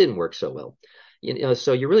 That didn't work so well.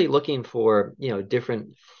 So you're really looking for,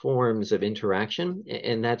 different forms of interaction,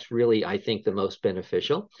 and that's really, I think, the most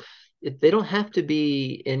beneficial. They don't have to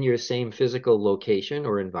be in your same physical location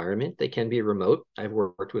or environment. They can be remote. I've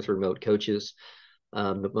worked with remote coaches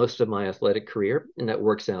most of my athletic career, and that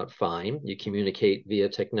works out fine. You communicate via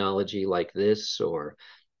technology like this, or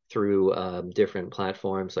through different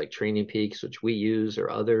platforms like Training Peaks, which we use, or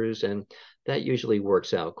others, and that usually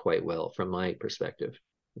works out quite well from my perspective.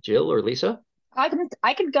 Jill or Lisa? I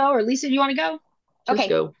can go, or Lisa, do you want to go? Please Okay.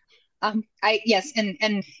 go. Yes,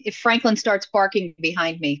 and if Franklin starts barking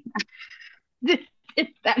behind me,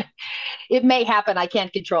 that it may happen. I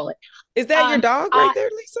can't control it. Is that your dog right I there,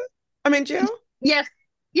 Lisa? I mean, Jill? Yes,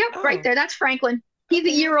 yep, right Oh, there. That's Franklin. He's a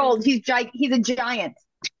okay. Hi, year old. Franklin. He's a giant.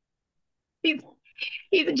 He's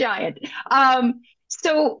he's a giant.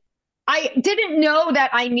 So I didn't know that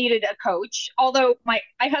I needed a coach, although my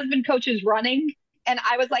husband coaches running, and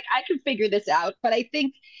I was like, I can figure this out. But I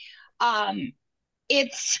think um,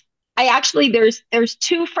 it's I actually there's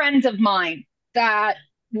two friends of mine that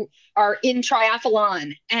are in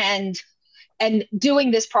triathlon and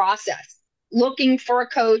doing this process, looking for a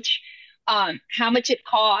coach, how much it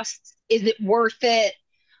costs, is it worth it?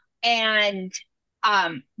 And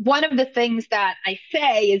one of the things that I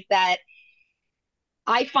say is that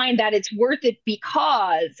I find that it's worth it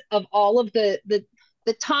because of all of the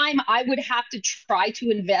time I would have to try to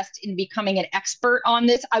invest in becoming an expert on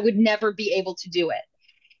this. I would never be able to do it.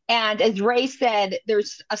 And as Ray said,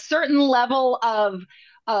 there's a certain level of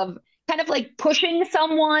kind of like pushing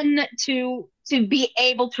someone to be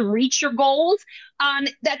able to reach your goals.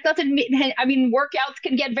 That doesn't mean, I mean, workouts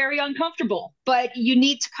can get very uncomfortable, but you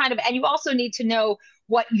need to kind of, and you also need to know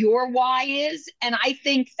what your why is. And I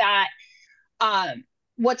think that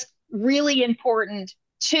what's really important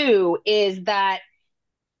too is that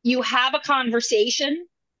you have a conversation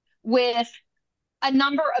with a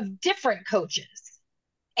number of different coaches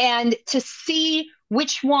and to see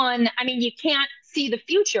which one, I mean, you can't see the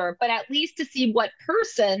future, but at least to see what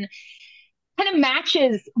person kind of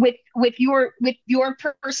matches with your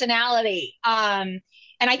personality. And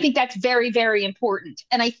I think that's very, very important.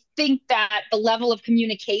 And I think that the level of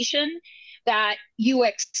communication that you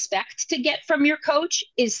expect to get from your coach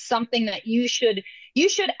is something that you should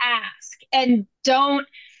ask. And don't,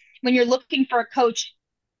 when you're looking for a coach,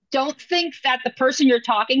 don't think that the person you're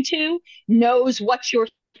talking to knows what you're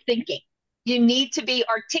thinking. You need to be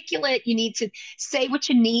articulate. You need to say what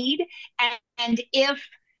you need. And if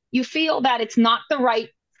you feel that it's not the right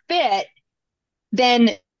fit, then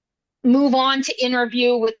move on to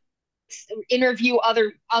interview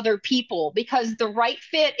other people because the right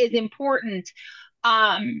fit is important.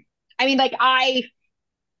 I mean, like I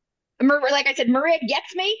said, Maria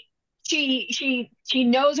gets me. She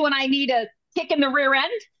knows when I need a kick in the rear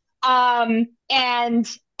end. And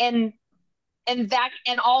and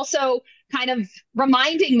also kind of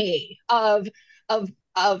reminding me of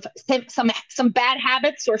some bad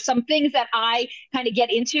habits or some things that I kind of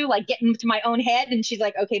get into, like getting into my own head. And she's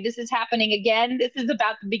like, okay, this is happening again. This is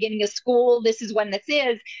about the beginning of school. This is when this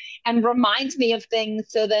is, and reminds me of things.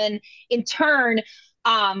 So then in turn,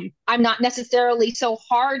 I'm not necessarily so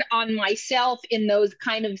hard on myself in those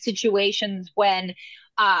kind of situations when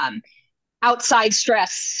um, outside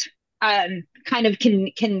stress kind of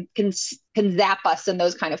can zap us and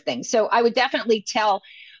those kind of things. So I would definitely tell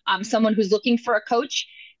someone who's looking for a coach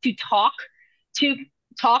to to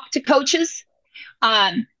talk to coaches,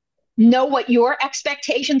 um, know what your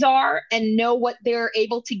expectations are, and know what they're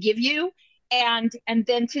able to give you, and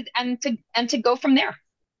then to go from there.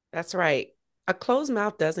 That's right. A closed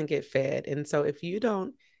mouth doesn't get fed. And so if you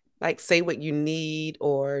don't like say what you need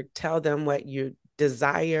or tell them what you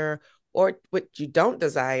desire or what you don't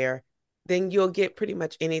desire, then you'll get pretty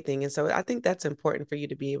much anything. And so I think that's important for you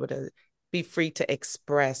to be able to be free to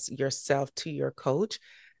express yourself to your coach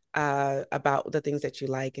about the things that you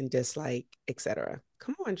like and dislike, etc.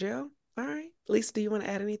 Come on, Jill. All right. Lisa, do you want to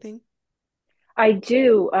add anything? I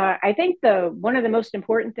do. I think the one of the most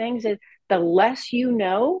important things is the less you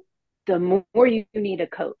know, the more you need a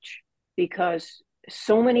coach because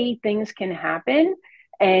so many things can happen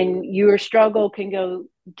and your struggle can go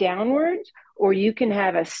downwards or you can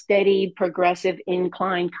have a steady progressive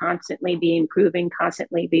incline, constantly be improving,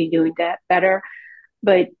 constantly be doing that better.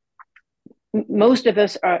 But most of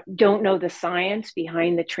us don't know the science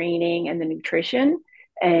behind the training and the nutrition,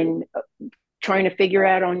 and trying to figure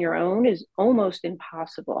out on your own is almost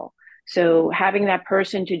impossible. So having that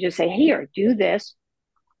person to just say, here, do this,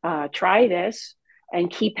 try this,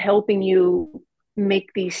 and keep helping you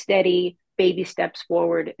make these steady baby steps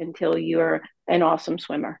forward until you're an awesome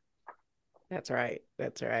swimmer. That's right.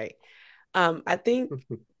 That's right. I think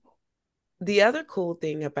the other cool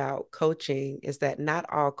thing about coaching is that not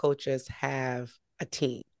all coaches have a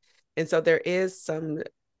team. And so there is some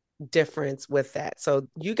difference with that. So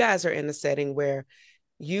you guys are in a setting where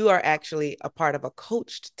you are actually a part of a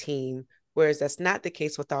coached team, whereas that's not the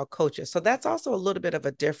case with all coaches. So that's also a little bit of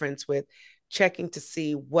a difference with checking to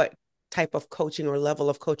see what type of coaching or level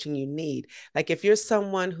of coaching you need. Like if you're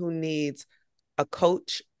someone who needs a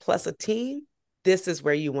coach plus a team, this is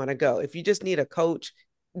where you want to go. If you just need a coach,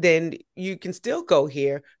 then you can still go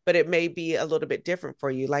here, but it may be a little bit different for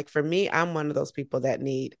you. Like for me, I'm one of those people that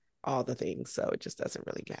need all the things. So it just doesn't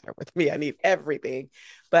really matter with me. I need everything.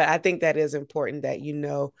 But I think that is important that you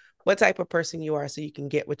know what type of person you are so you can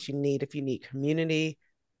get what you need. If you need community,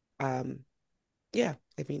 yeah,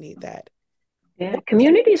 if you need that. Yeah,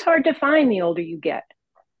 community is hard to find the older you get.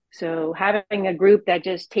 So having a group that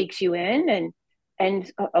just takes you in,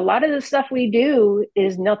 and a lot of the stuff we do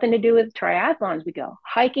is nothing to do with triathlons. We go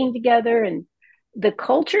hiking together, and the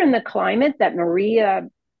culture and the climate that Maria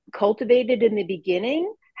cultivated in the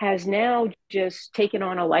beginning has now just taken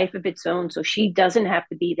on a life of its own. So she doesn't have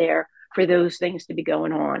to be there for those things to be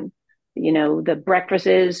going on. You know, the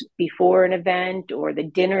breakfasts before an event or the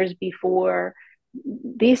dinners before.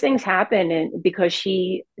 These things happen and because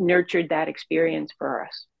she nurtured that experience for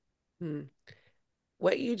us. Hmm.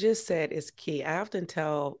 What you just said is key. I often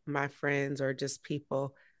tell my friends or just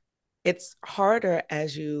people, it's harder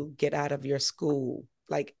as you get out of your school,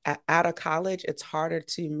 like out of college, it's harder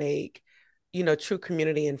to make, you know, true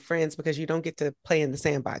community and friends because you don't get to play in the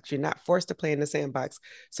sandbox. You're not forced to play in the sandbox.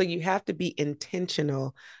 So you have to be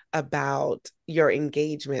intentional about your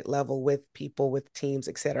engagement level with people, with teams,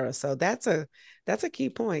 et cetera. So that's a key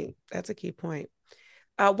point. That's a key point.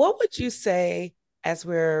 What would you say as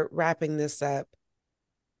we're wrapping this up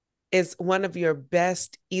is one of your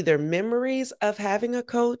best either memories of having a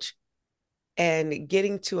coach and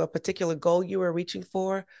getting to a particular goal you were reaching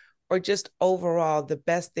for, or just overall the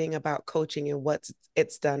best thing about coaching and what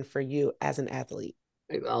it's done for you as an athlete?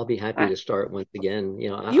 I'll be happy to start once again. You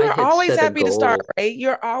know, I You're had always set a happy to start, goal. right?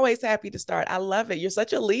 You're always happy to start. I love it. You're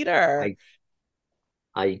such a leader.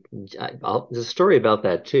 I, there's a story about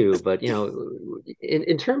that too. But you know,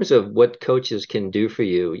 in terms of what coaches can do for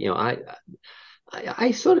you, you know,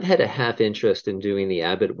 I sort of had a half interest in doing the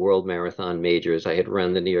Abbott World Marathon Majors. I had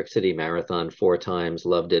run the New York City Marathon 4 times,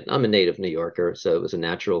 loved it. I'm a native New Yorker, so it was a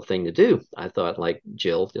natural thing to do. I thought, like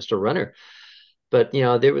Jill, just a runner. But you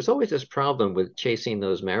know, there was always this problem with chasing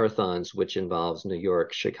those marathons, which involves New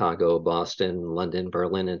York, Chicago, Boston, London,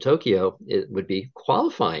 Berlin, and Tokyo. It would be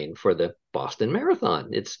qualifying for the Boston Marathon.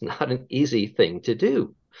 It's not an easy thing to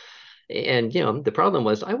do. And you know, the problem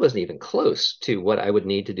was I wasn't even close to what I would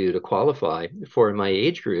need to do to qualify for my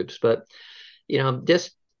age groups. But you know,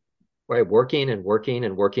 just by working and working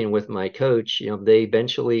and working with my coach, you know, they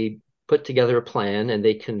eventually put together a plan and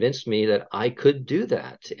they convinced me that I could do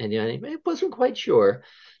that. And you know, I wasn't quite sure,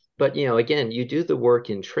 but you know, again, you do the work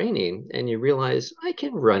in training and you realize I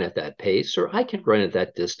can run at that pace or I can run at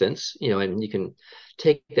that distance, you know, and you can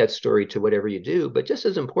take that story to whatever you do. But just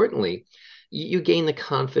as importantly, you gain the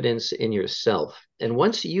confidence in yourself. And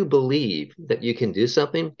once you believe that you can do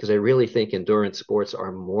something, because I really think endurance sports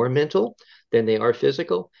are more mental than they are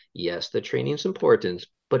physical. Yes, the training's important,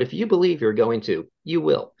 but if you believe you're going to, you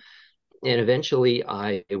will. And eventually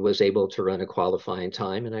I was able to run a qualifying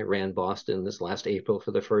time, and I ran Boston this last April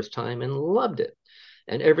for the first time and loved it.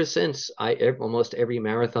 And ever since, almost every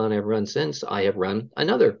marathon I've run since, I have run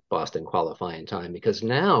another Boston qualifying time because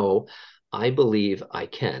now I believe I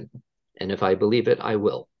can. And if I believe it, I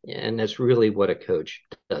will. And that's really what a coach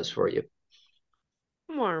does for you.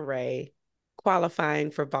 Come on, Ray.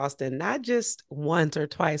 Qualifying for Boston, not just once or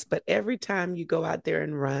twice, but every time you go out there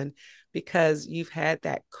and run, because you've had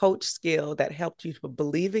that coach skill that helped you to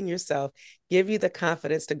believe in yourself, give you the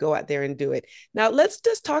confidence to go out there and do it. Now, let's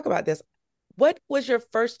just talk about this. What was your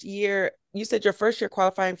first year? You said your first year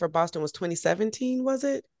qualifying for Boston was 2017, was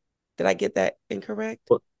it? Did I get that incorrect?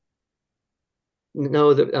 Well,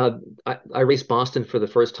 no, I raced Boston for the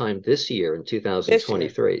first time this year in This year.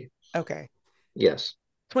 2023. Okay. Yes.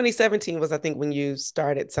 2017 was, I think, when you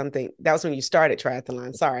started something. That was when you started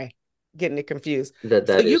triathlon. Sorry, getting it confused. So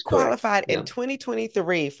That you is correct. qualified in Yeah.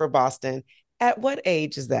 2023 for Boston. At what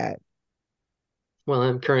age is that? Well,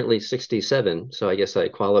 I'm currently 67, so I guess I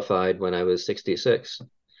qualified when I was 66.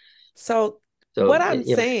 So what So, I'm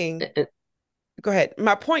you saying, know, go ahead.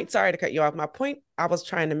 My point, sorry to cut you off. My point I was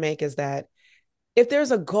trying to make is that if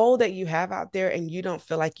there's a goal that you have out there and you don't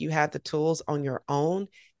feel like you have the tools on your own,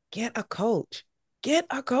 get a coach. Get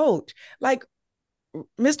a coach. Like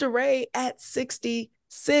Mr. Ray at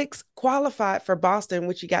 66 qualified for Boston,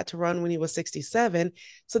 which he got to run when he was 67.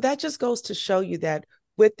 So that just goes to show you that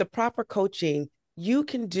with the proper coaching, you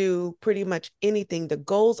can do pretty much anything. The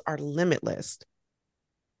goals are limitless.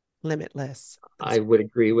 Limitless. I would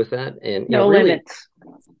agree with that. And, you know, No really, limits.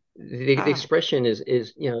 the expression is,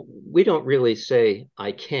 you know, we don't really say,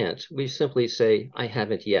 I can't. We simply say, I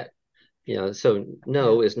haven't yet. You know, so Yeah,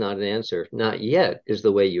 no is not an answer. Not yet is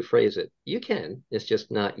the way you phrase it. You can, it's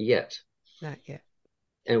just not yet. not yet.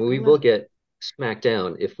 And I we will love get smacked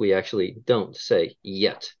down if we actually don't say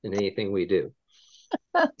yet in anything we do.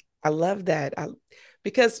 I love that.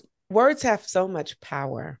 Because words have so much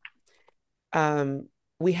power.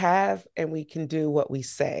 We have and we can do what we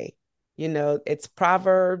say. It's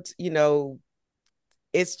Proverbs,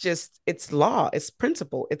 it's law, it's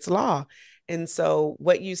principle, it's law. And so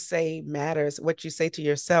what you say matters, what you say to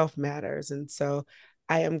yourself matters. And so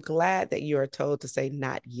I am glad that you are told to say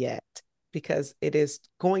not yet, because it is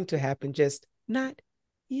going to happen, just not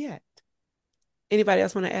yet. Anybody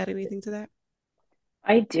else want to add anything to that?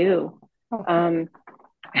 I do.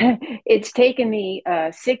 It's taken me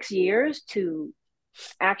 6 years to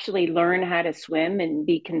actually learn how to swim and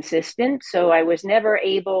be consistent. So I was never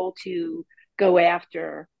able to go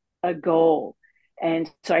after a goal. And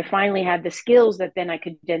so I finally had the skills that then I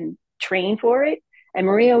could then train for it. And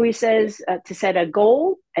Maria always says to set a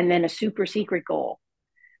goal and then a super secret goal.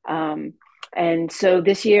 And so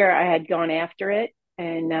this year I had gone after it,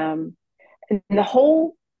 and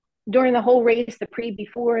during the whole race, the pre,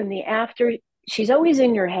 before, and the after, she's always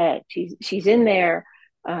in your head. She's in there.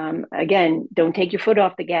 Again, don't take your foot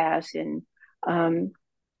off the gas. And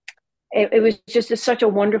it was just such a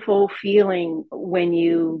wonderful feeling when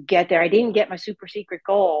you get there. I didn't get my super secret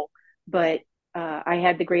goal, but I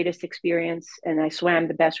had the greatest experience, and I swam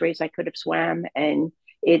the best race I could have swam. And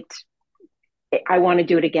I want to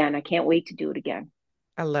do it again. I can't wait to do it again.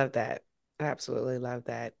 I love that. I absolutely love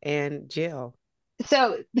that. And Jill.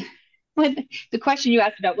 So when the question you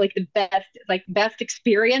asked about like the best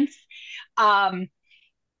experience, so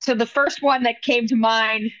the first one that came to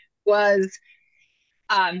mind was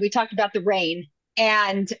we talked about the rain,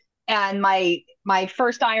 and my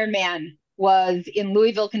first Ironman was in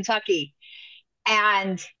Louisville, Kentucky,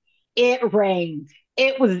 and it rained.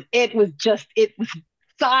 It was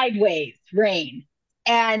sideways rain,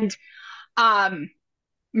 and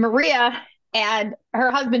Maria and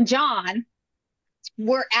her husband John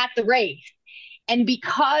were at the race, and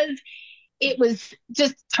because it was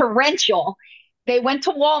just torrential, they went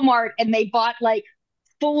to Walmart and they bought like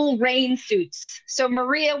full rain suits. So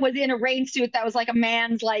Maria was in a rain suit that was like a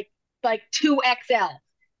man's like 2XL,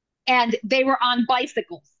 and they were on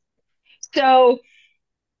bicycles. So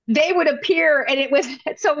they would appear, and it was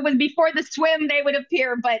before the swim they would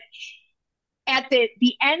appear, but at the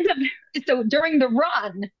end of, so during the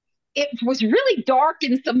run it was really dark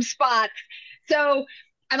in some spots. So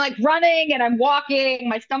I'm like running and I'm walking.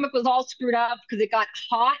 My stomach was all screwed up because it got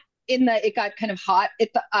kind of hot in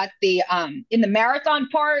the marathon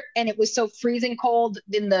part, and it was so freezing cold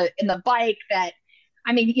in the bike that,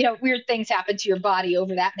 I mean, weird things happen to your body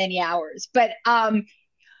over that many hours. But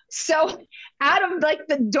so out of like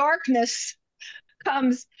the darkness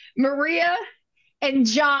comes Maria and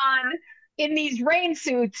John in these rain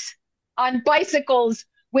suits on bicycles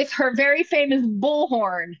with her very famous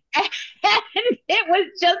bullhorn. And it was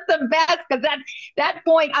just the best, because that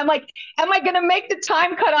point, I'm like, am I going to make the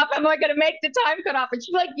time cut off? Am I going to make the time cut off? And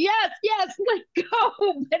she's like, yes, like,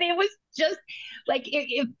 go. And it was just like,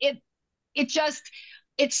 it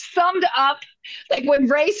summed up, like when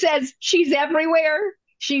Ray says she's everywhere,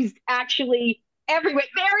 she's actually everywhere.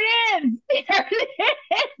 There it is. There it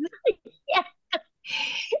is. Yeah.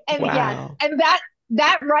 And wow. Yeah, and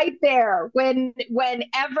that right there,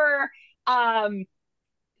 whenever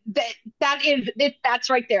that's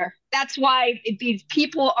right there. That's why these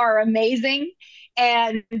people are amazing,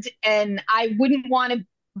 and I wouldn't want to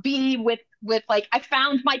be with like, I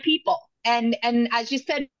found my people, and as you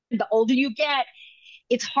said, the older you get,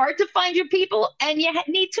 it's hard to find your people, and you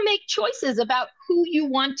need to make choices about who you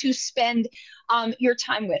want to spend your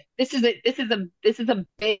time with. This is a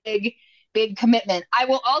big commitment. I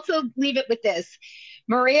will also leave it with this.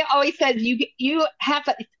 Maria always says you have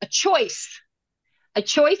a choice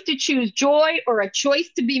to choose joy or a choice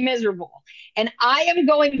to be miserable. And I am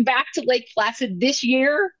going back to Lake Placid this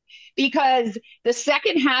year because the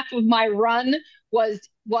second half of my run was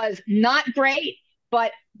not great,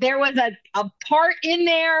 but there was a part in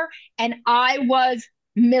there and I was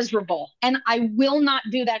miserable, and I will not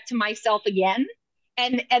do that to myself again.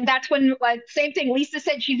 And that's when, same thing Lisa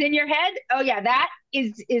said, she's in your head. Oh yeah, that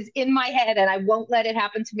is in my head, and I won't let it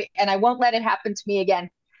happen to me, and I won't let it happen to me again.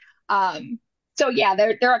 So yeah,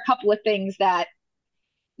 there are a couple of things that,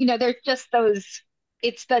 there's just those,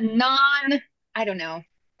 it's the I don't know.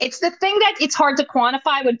 It's the thing that it's hard to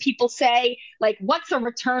quantify when people say, like, what's the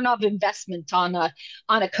return of investment on a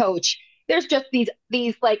coach? There's just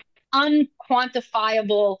these like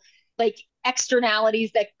unquantifiable, like, externalities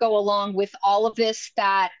that go along with all of this,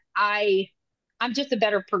 that I'm just a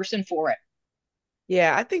better person for it.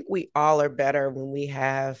 Yeah, I think we all are better when we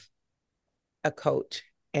have a coach.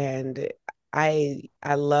 And I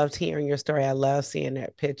loved hearing your story. I love seeing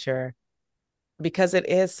that picture because it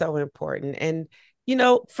is so important. And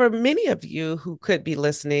For many of you who could be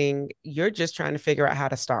listening, you're just trying to figure out how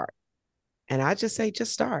to start. And I just say,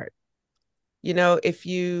 just start. If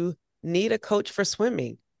you need a coach for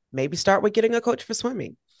swimming, maybe start with getting a coach for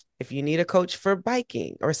swimming. If you need a coach for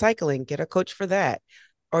biking or cycling, get a coach for that,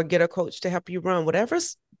 or get a coach to help you run. Whatever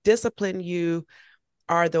discipline you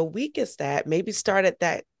are the weakest at, maybe start at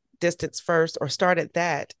that distance first, or start at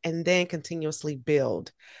that and then continuously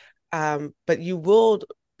build. But you will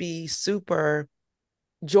be super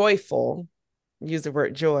joyful, use the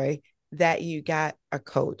word joy, that you got a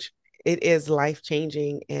coach. It is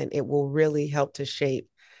life-changing, and it will really help to shape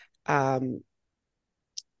you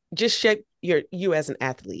as an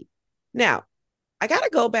athlete. Now, I got to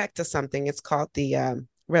go back to something. It's called the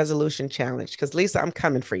resolution challenge, because Lisa, I'm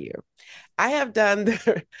coming for you. I have done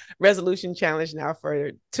the resolution challenge now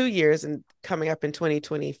for 2 years, and coming up in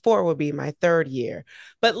 2024 will be my 3rd year.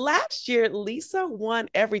 But last year, Lisa won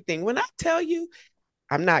everything. When I tell you,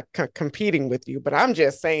 I'm not competing with you, but I'm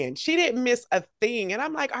just saying she didn't miss a thing. And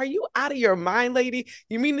I'm like, are you out of your mind, lady?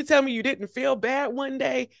 You mean to tell me you didn't feel bad one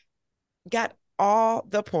day? Got all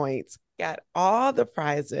the points, got all the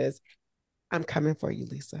prizes. I'm coming for you,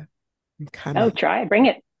 Lisa. I'm coming. Oh, try. Bring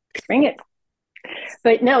it. Bring it.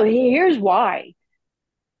 But no, here's why.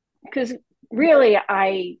 Because really,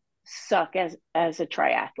 I suck as a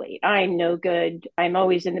triathlete. I'm no good. I'm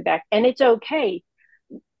always in the back, and it's okay.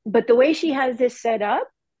 But the way she has this set up,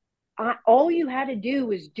 all you had to do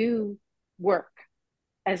was do work.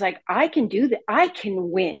 I was like, I can do that. I can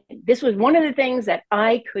win. This was one of the things that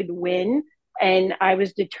I could win, and I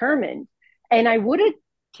was determined. And I would have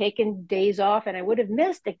taken days off, and I would have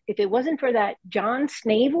missed it if it wasn't for that John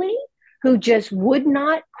Snavely, who just would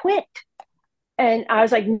not quit. And I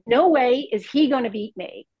was like, no way is he going to beat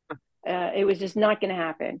me. It was just not going to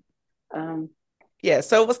happen. Yeah,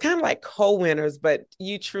 so it was kind of like co-winners, but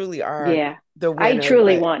you truly are the winner. I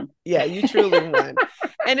truly won. Yeah, you truly won.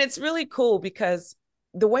 And it's really cool because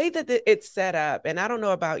the way that it's set up, and I don't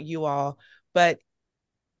know about you all, but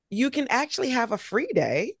you can actually have a free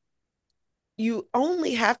day. You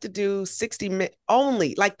only have to do 60 minutes,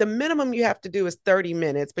 only like the minimum you have to do is 30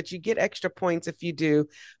 minutes, but you get extra points if you do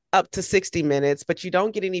up to 60 minutes, but you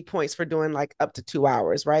don't get any points for doing like up to 2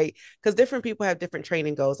 hours, right? Because different people have different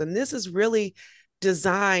training goals. And this is really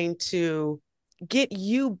designed to get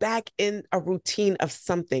you back in a routine of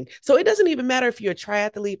something. So it doesn't even matter if you're a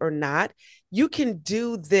triathlete or not. You can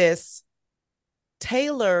do this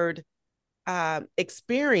tailored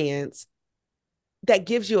experience that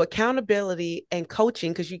gives you accountability and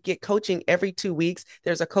coaching, because you get coaching every 2 weeks.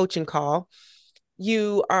 There's a coaching call.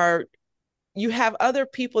 You have other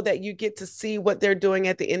people that you get to see what they're doing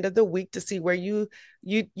at the end of the week, to see where you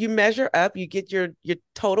measure up. You get your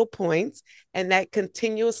total points, and that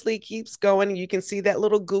continuously keeps going. You can see that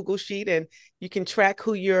little Google sheet, and you can track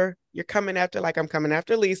who you're coming after. Like, I'm coming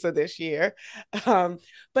after Lisa this year. But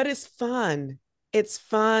it's fun. It's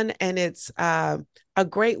fun, and it's a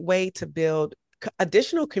great way to build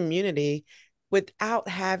additional community without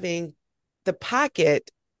having the pocket,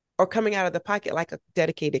 or coming out of the pocket like a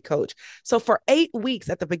dedicated coach. So for 8 weeks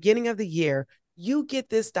at the beginning of the year, you get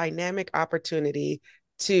this dynamic opportunity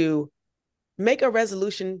to make a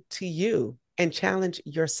resolution to you and challenge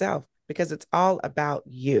yourself, because it's all about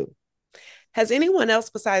you. Has anyone else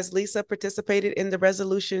besides Lisa participated in the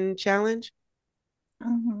resolution challenge?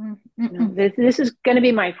 No, this is going to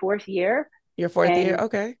be my 4th year. Your 4th year?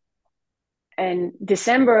 Okay. And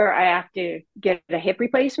December, I have to get a hip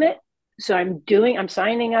replacement. So I'm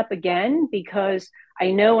signing up again, because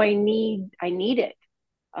I know I need it,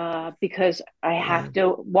 because I have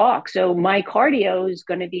to walk. So my cardio is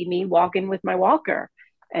going to be me walking with my walker,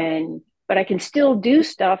 but I can still do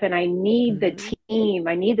stuff, and I need the team.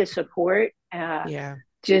 I need the support,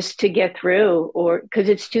 just to get through, or because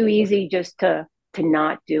it's too easy just to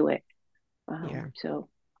not do it. So.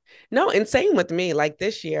 No, and same with me. Like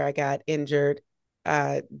this year, I got injured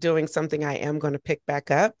doing something I am going to pick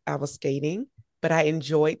back up. I was skating, but I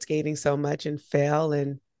enjoyed skating so much and fell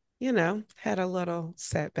and, had a little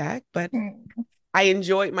setback. But I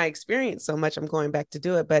enjoyed my experience so much. I'm going back to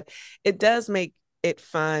do it. But it does make it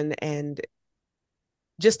fun, and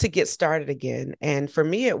just to get started again. And for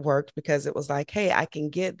me, it worked because it was like, hey, I can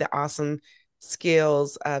get the awesome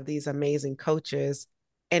skills of these amazing coaches,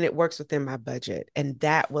 and it works within my budget. And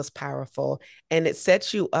that was powerful. And it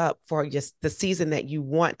sets you up for just the season that you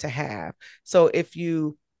want to have. So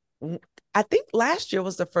I think last year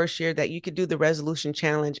was the first year that you could do the resolution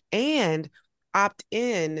challenge and opt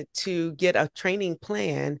in to get a training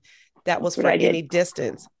plan that was for any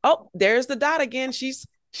distance. Oh, there's the dot again. She's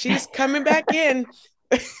coming back in.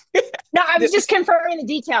 No, I was just confirming the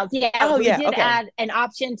details. Yeah, Oh, we yeah. did Okay. add an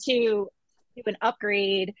option to do an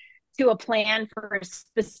upgrade to a plan for a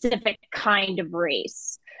specific kind of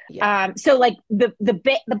race. Yeah. So like the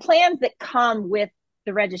plans that come with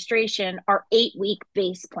the registration are 8-week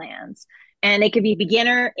base plans, and they could be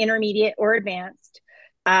beginner, intermediate, or advanced.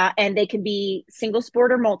 And they can be single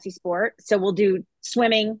sport or multi-sport. So we'll do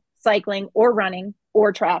swimming, cycling, or running,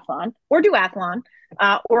 or triathlon, or duathlon,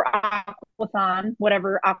 or aquathon,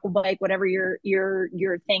 whatever aquabike, whatever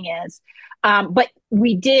your thing is. But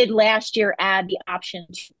we did last year add the option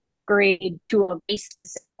to grade to a base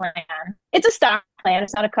plan. It's a stock plan,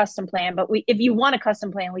 it's not a custom plan, but if you want a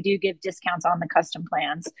custom plan, we do give discounts on the custom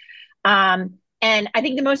plans. And I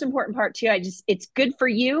think the most important part too, it's good for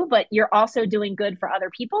you, but you're also doing good for other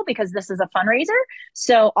people because this is a fundraiser.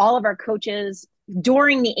 So all of our coaches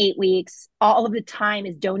during the 8 weeks, all of the time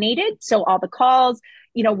is donated. So all the calls,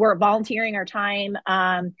 we're volunteering our time.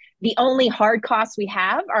 The only hard costs we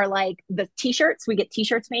have are like the t-shirts. We get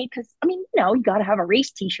t-shirts made because you got to have a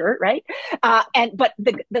race t-shirt, right? But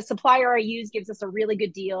the supplier I use gives us a really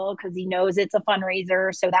good deal because he knows it's a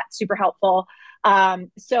fundraiser, so that's super helpful.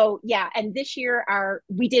 So yeah, and this year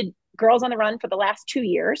we did Girls on the Run for the last 2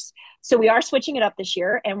 years, so we are switching it up this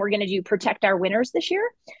year, and we're going to do Protect Our Winners this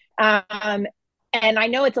year. And I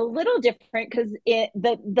know it's a little different because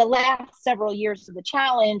the last several years of the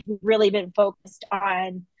challenge, we've really been focused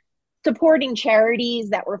on supporting charities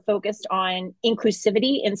that were focused on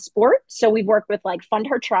inclusivity in sport. So we've worked with like Fund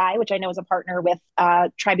Her Tri, which I know is a partner with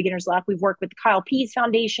Tri Beginners Luck. We've worked with the Kyle Pease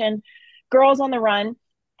Foundation, Girls on the Run.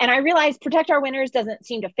 And I realized Protect Our Winners doesn't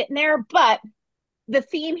seem to fit in there, but the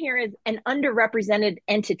theme here is an underrepresented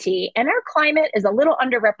entity, and our climate is a little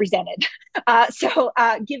underrepresented. So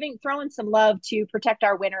throwing some love to Protect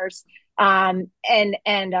Our Winners. And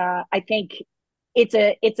I think it's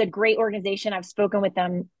a great organization. I've spoken with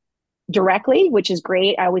them directly, which is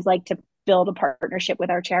great. I always like to build a partnership with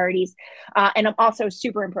our charities. And I'm also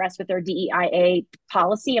super impressed with their DEIA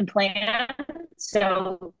policy and plan.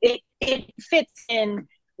 So it fits in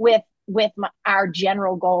with our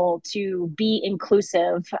general goal to be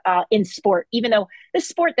inclusive in sport, even though the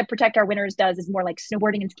sport that Protect Our Winners does is more like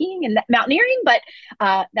snowboarding and skiing and mountaineering, but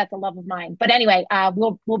that's a love of mine. But anyway,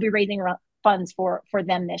 we'll be raising funds for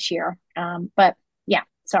them this year. But yeah,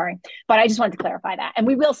 sorry. But I just wanted to clarify that. And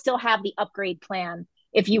we will still have the upgrade plan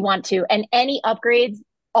if you want to. And any upgrades,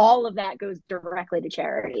 all of that goes directly to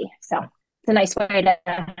charity. So it's a nice way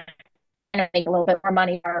to make a little bit more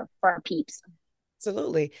money for our peeps.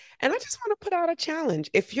 Absolutely. And I just want to put out a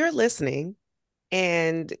challenge. If you're listening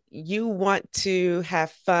and you want to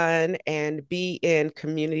have fun and be in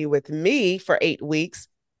community with me for 8 weeks,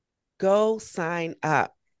 go sign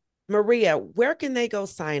up. Maria, where can they go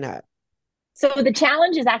sign up? So the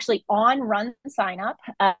challenge is actually on Run Sign Up.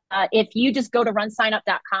 If you just go to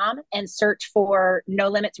runsignup.com and search for No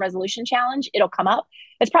Limits Resolution Challenge, it'll come up.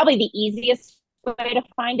 It's probably the easiest way to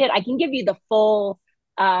find it. I can give you the full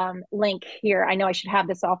link here. I know I should have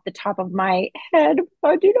this off the top of my head.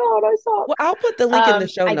 I do not. I saw. Well, I'll put the link in the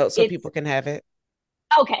show notes so people can have it.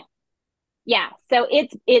 Okay. Yeah. So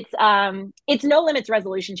it's No Limits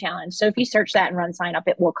Resolution Challenge. So if you search that and Run Sign Up,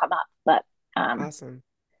 it will come up. But awesome.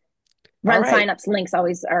 Run Sign Up's links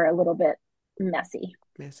always are a little bit messy.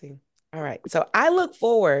 All right. So I look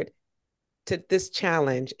forward to this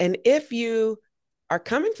challenge. And if you are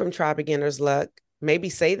coming from Tri Beginners Luck, maybe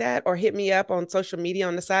say that or hit me up on social media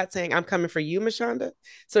on the side saying, I'm coming for you, Mashonda.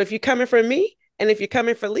 So if you're coming for me and if you're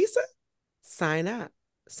coming for Lisa, sign up.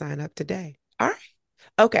 Sign up today. All right.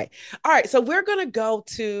 Okay. All right. So we're going to go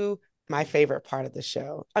to my favorite part of the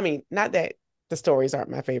show. I mean, not that the stories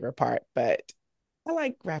aren't my favorite part, but I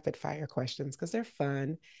like rapid fire questions because they're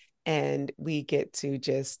fun and we get to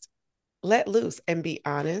just let loose and be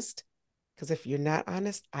honest. Because if you're not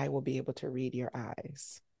honest, I will be able to read your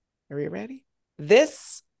eyes. Are you ready?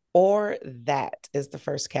 This or that is the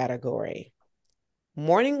first category.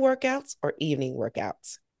 Morning workouts or evening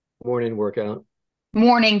workouts? Morning workout.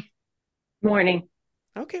 Morning.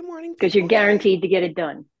 Okay, morning. Because you're guaranteed to get it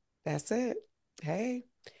done. That's it. Hey,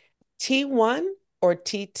 T1 or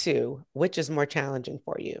T2, which is more challenging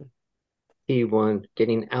for you? T1,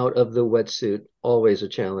 getting out of the wetsuit, always a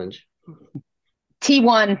challenge.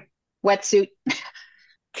 T1, wetsuit.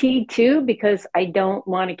 T2, because I don't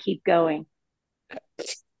want to keep going.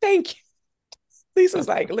 Thank you. Lisa's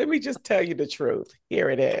like, let me just tell you the truth. Here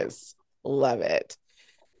it is. Love it.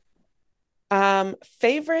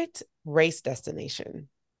 Favorite race destination?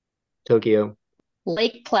 Tokyo.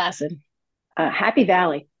 Lake Placid. Happy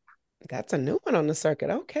Valley. That's a new one on the circuit.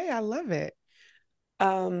 Okay, I love it.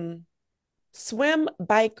 Swim,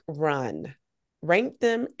 bike, run. Rank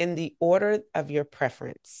them in the order of your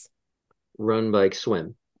preference. Run, bike,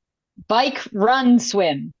 swim. Bike, run,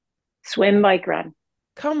 swim. Swim, bike, run.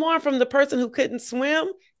 Come on, from the person who couldn't swim.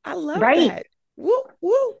 I love Right. that. Woo,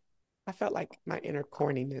 woo. I felt like my inner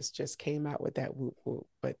corniness just came out with that whoop, whoop,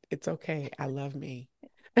 but it's okay. I love me.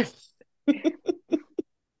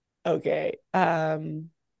 Okay.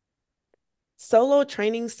 Solo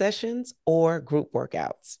training sessions or group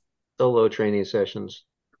workouts? Solo training sessions.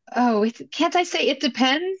 Oh, can't I say it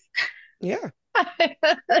depends? Yeah.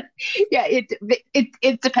 Yeah,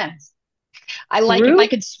 it depends. I like if I Group?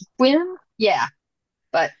 could swim. Yeah,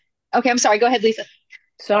 but okay. I'm sorry. Go ahead, Lisa.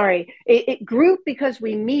 Sorry. It group because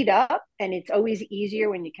we meet up and it's always easier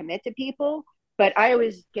when you commit to people. But I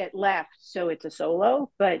always get left, so it's a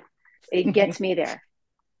solo, but it gets me there.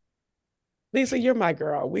 Lisa, you're my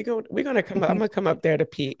girl. We're gonna come up. I'm gonna come up there to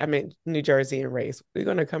Pete. I'm in New Jersey and race. We're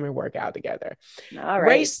gonna come and work out together. All right.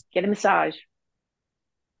 Race Get a massage.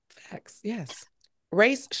 facts. Yes.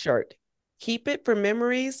 Race shirt. Keep it for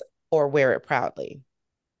memories or wear it proudly.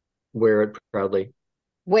 Wear it proudly.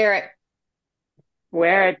 Wear it.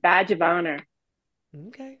 Wear it, badge of honor.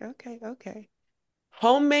 Okay.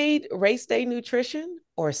 Homemade race day nutrition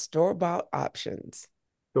or store-bought options.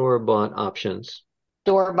 Store-bought options.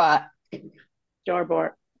 Door bought.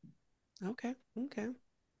 Store-bought. Okay.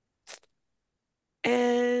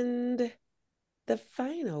 And the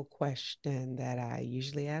final question that I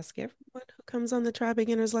usually ask everyone who comes on the Try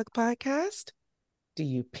Beginner's Luck podcast: do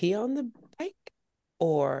you pee on the bike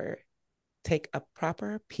or take a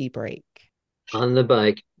proper pee break? On the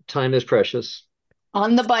bike. Time is precious.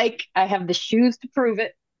 On the bike. I have the shoes to prove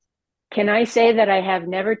it. Can I say that I have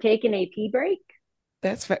never taken a pee break?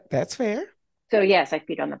 That's fair. So yes, I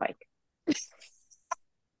peed on the bike.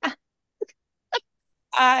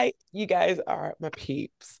 You guys are my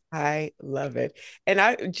peeps. I love it.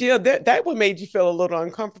 And Jill, that one made you feel a little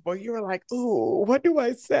uncomfortable. You were like, ooh, what do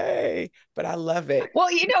I say? But I love it. Well,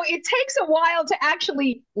 it takes a while to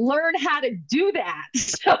actually learn how to do that.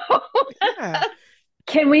 So Yeah.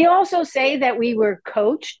 Can we also say that we were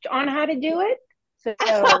coached on how to do it? So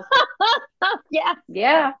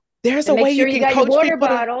yeah. There's and a way make sure you you can got your coach water people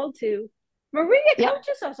bottle to Maria Yeah.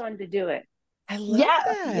 coaches us on to do it. I love Yeah.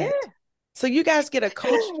 that. Yeah. So you guys get a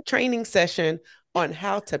coach training session on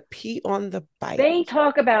how to pee on the bike. They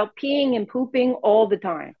talk about peeing and pooping all the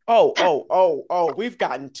time. Oh, we've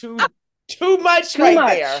gotten too much Too right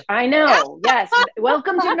much. there. I know. Yes.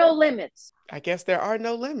 Welcome to No Limits. I guess there are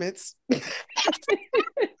no limits.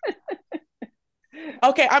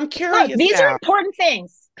 Okay, I'm curious Look, these now. are important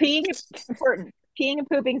things. Peeing is important. Peeing and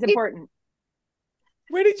pooping is important.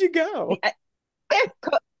 Where did you go?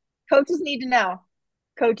 Coaches need to know.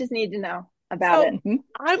 Coaches need to know about So, it.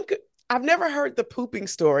 I've never heard the pooping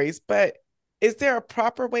stories, but is there a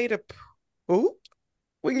proper way to poop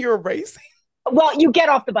when you're racing? Well, you get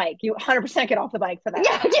off the bike. You 100% get off the bike for that.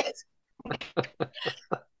 Yeah, yes.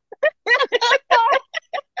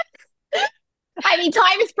 I mean,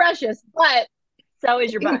 time is precious, but so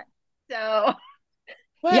is your butt. So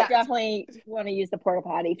What? you definitely want to use the porta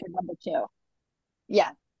potty for number 2. Yeah.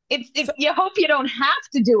 You hope you don't have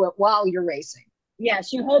to do it while you're racing.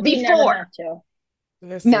 Yes, you hope you never Before. have to.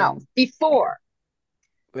 Listen, No, before.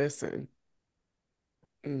 listen.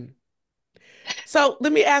 So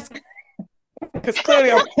let me ask, because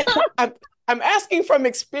clearly I'm asking from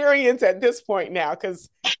experience at this point now, because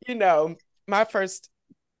my first,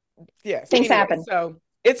 yes, Things anyway, happen. So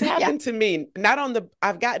it's happened to me.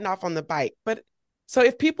 I've gotten off on the bike, but so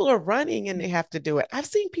if people are running and they have to do it, I've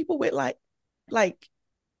seen people with like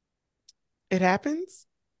it happens.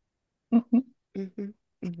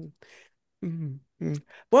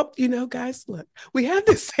 Well, guys, look, we have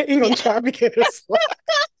this saying on Try Beginners Luck,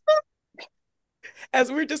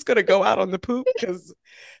 as we're just going to go out on the poop because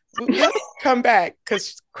we'll come back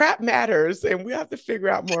because crap matters and we have to figure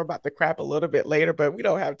out more about the crap a little bit later, but we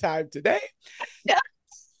don't have time today. Yeah.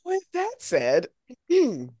 With that said,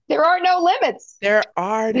 there are no limits. There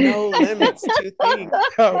are no limits to things.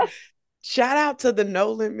 So shout out to the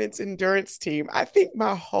No Limits endurance team. I think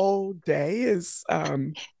my whole day is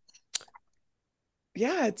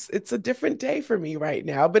it's a different day for me right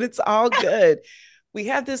now, but it's all good. We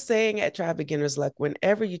have this saying at Try Beginner's Luck: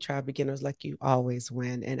 whenever you try beginner's luck, you always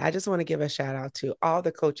win. And I just want to give a shout out to all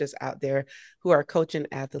the coaches out there who are coaching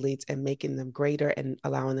athletes and making them greater and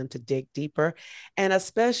allowing them to dig deeper. And a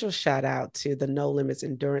special shout out to the No Limits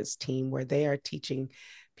endurance team, where they are teaching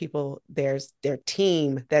people, their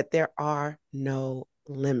team, that there are no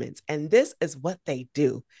limits. And this is what they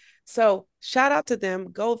do. So shout out to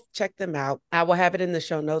them. Go check them out. I will have it in the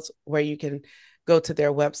show notes where you can go to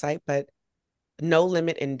their website, but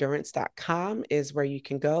NoLimitEndurance.com is where you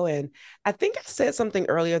can go. And I think I said something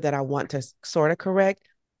earlier that I want to sort of correct.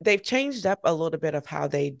 They've changed up a little bit of how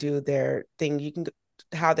they do their thing.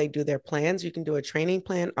 How they do their plans. You can do a training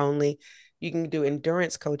plan only. You can do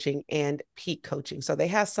endurance coaching and peak coaching. So they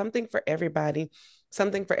have something for everybody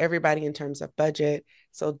in terms of budget.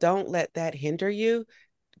 So don't let that hinder you.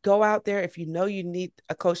 Go out there. If you know you need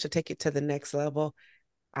a coach to take it to the next level,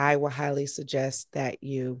 I will highly suggest that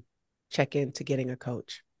you check into getting a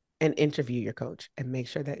coach and interview your coach and make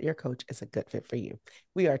sure that your coach is a good fit for you.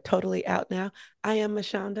 We are totally out now. I am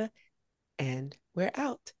Mashonda, and we're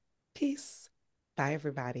out. Peace. Bye,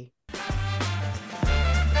 everybody.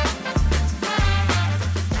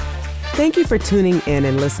 Thank you for tuning in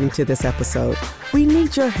and listening to this episode. We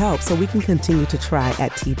need your help so we can continue to try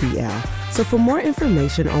at TBL. So for more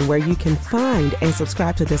information on where you can find and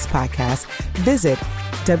subscribe to this podcast, visit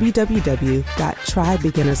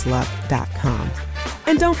www.trybeginnersluck.com.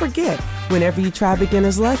 And don't forget, whenever you try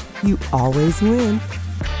Beginner's Luck, you always win.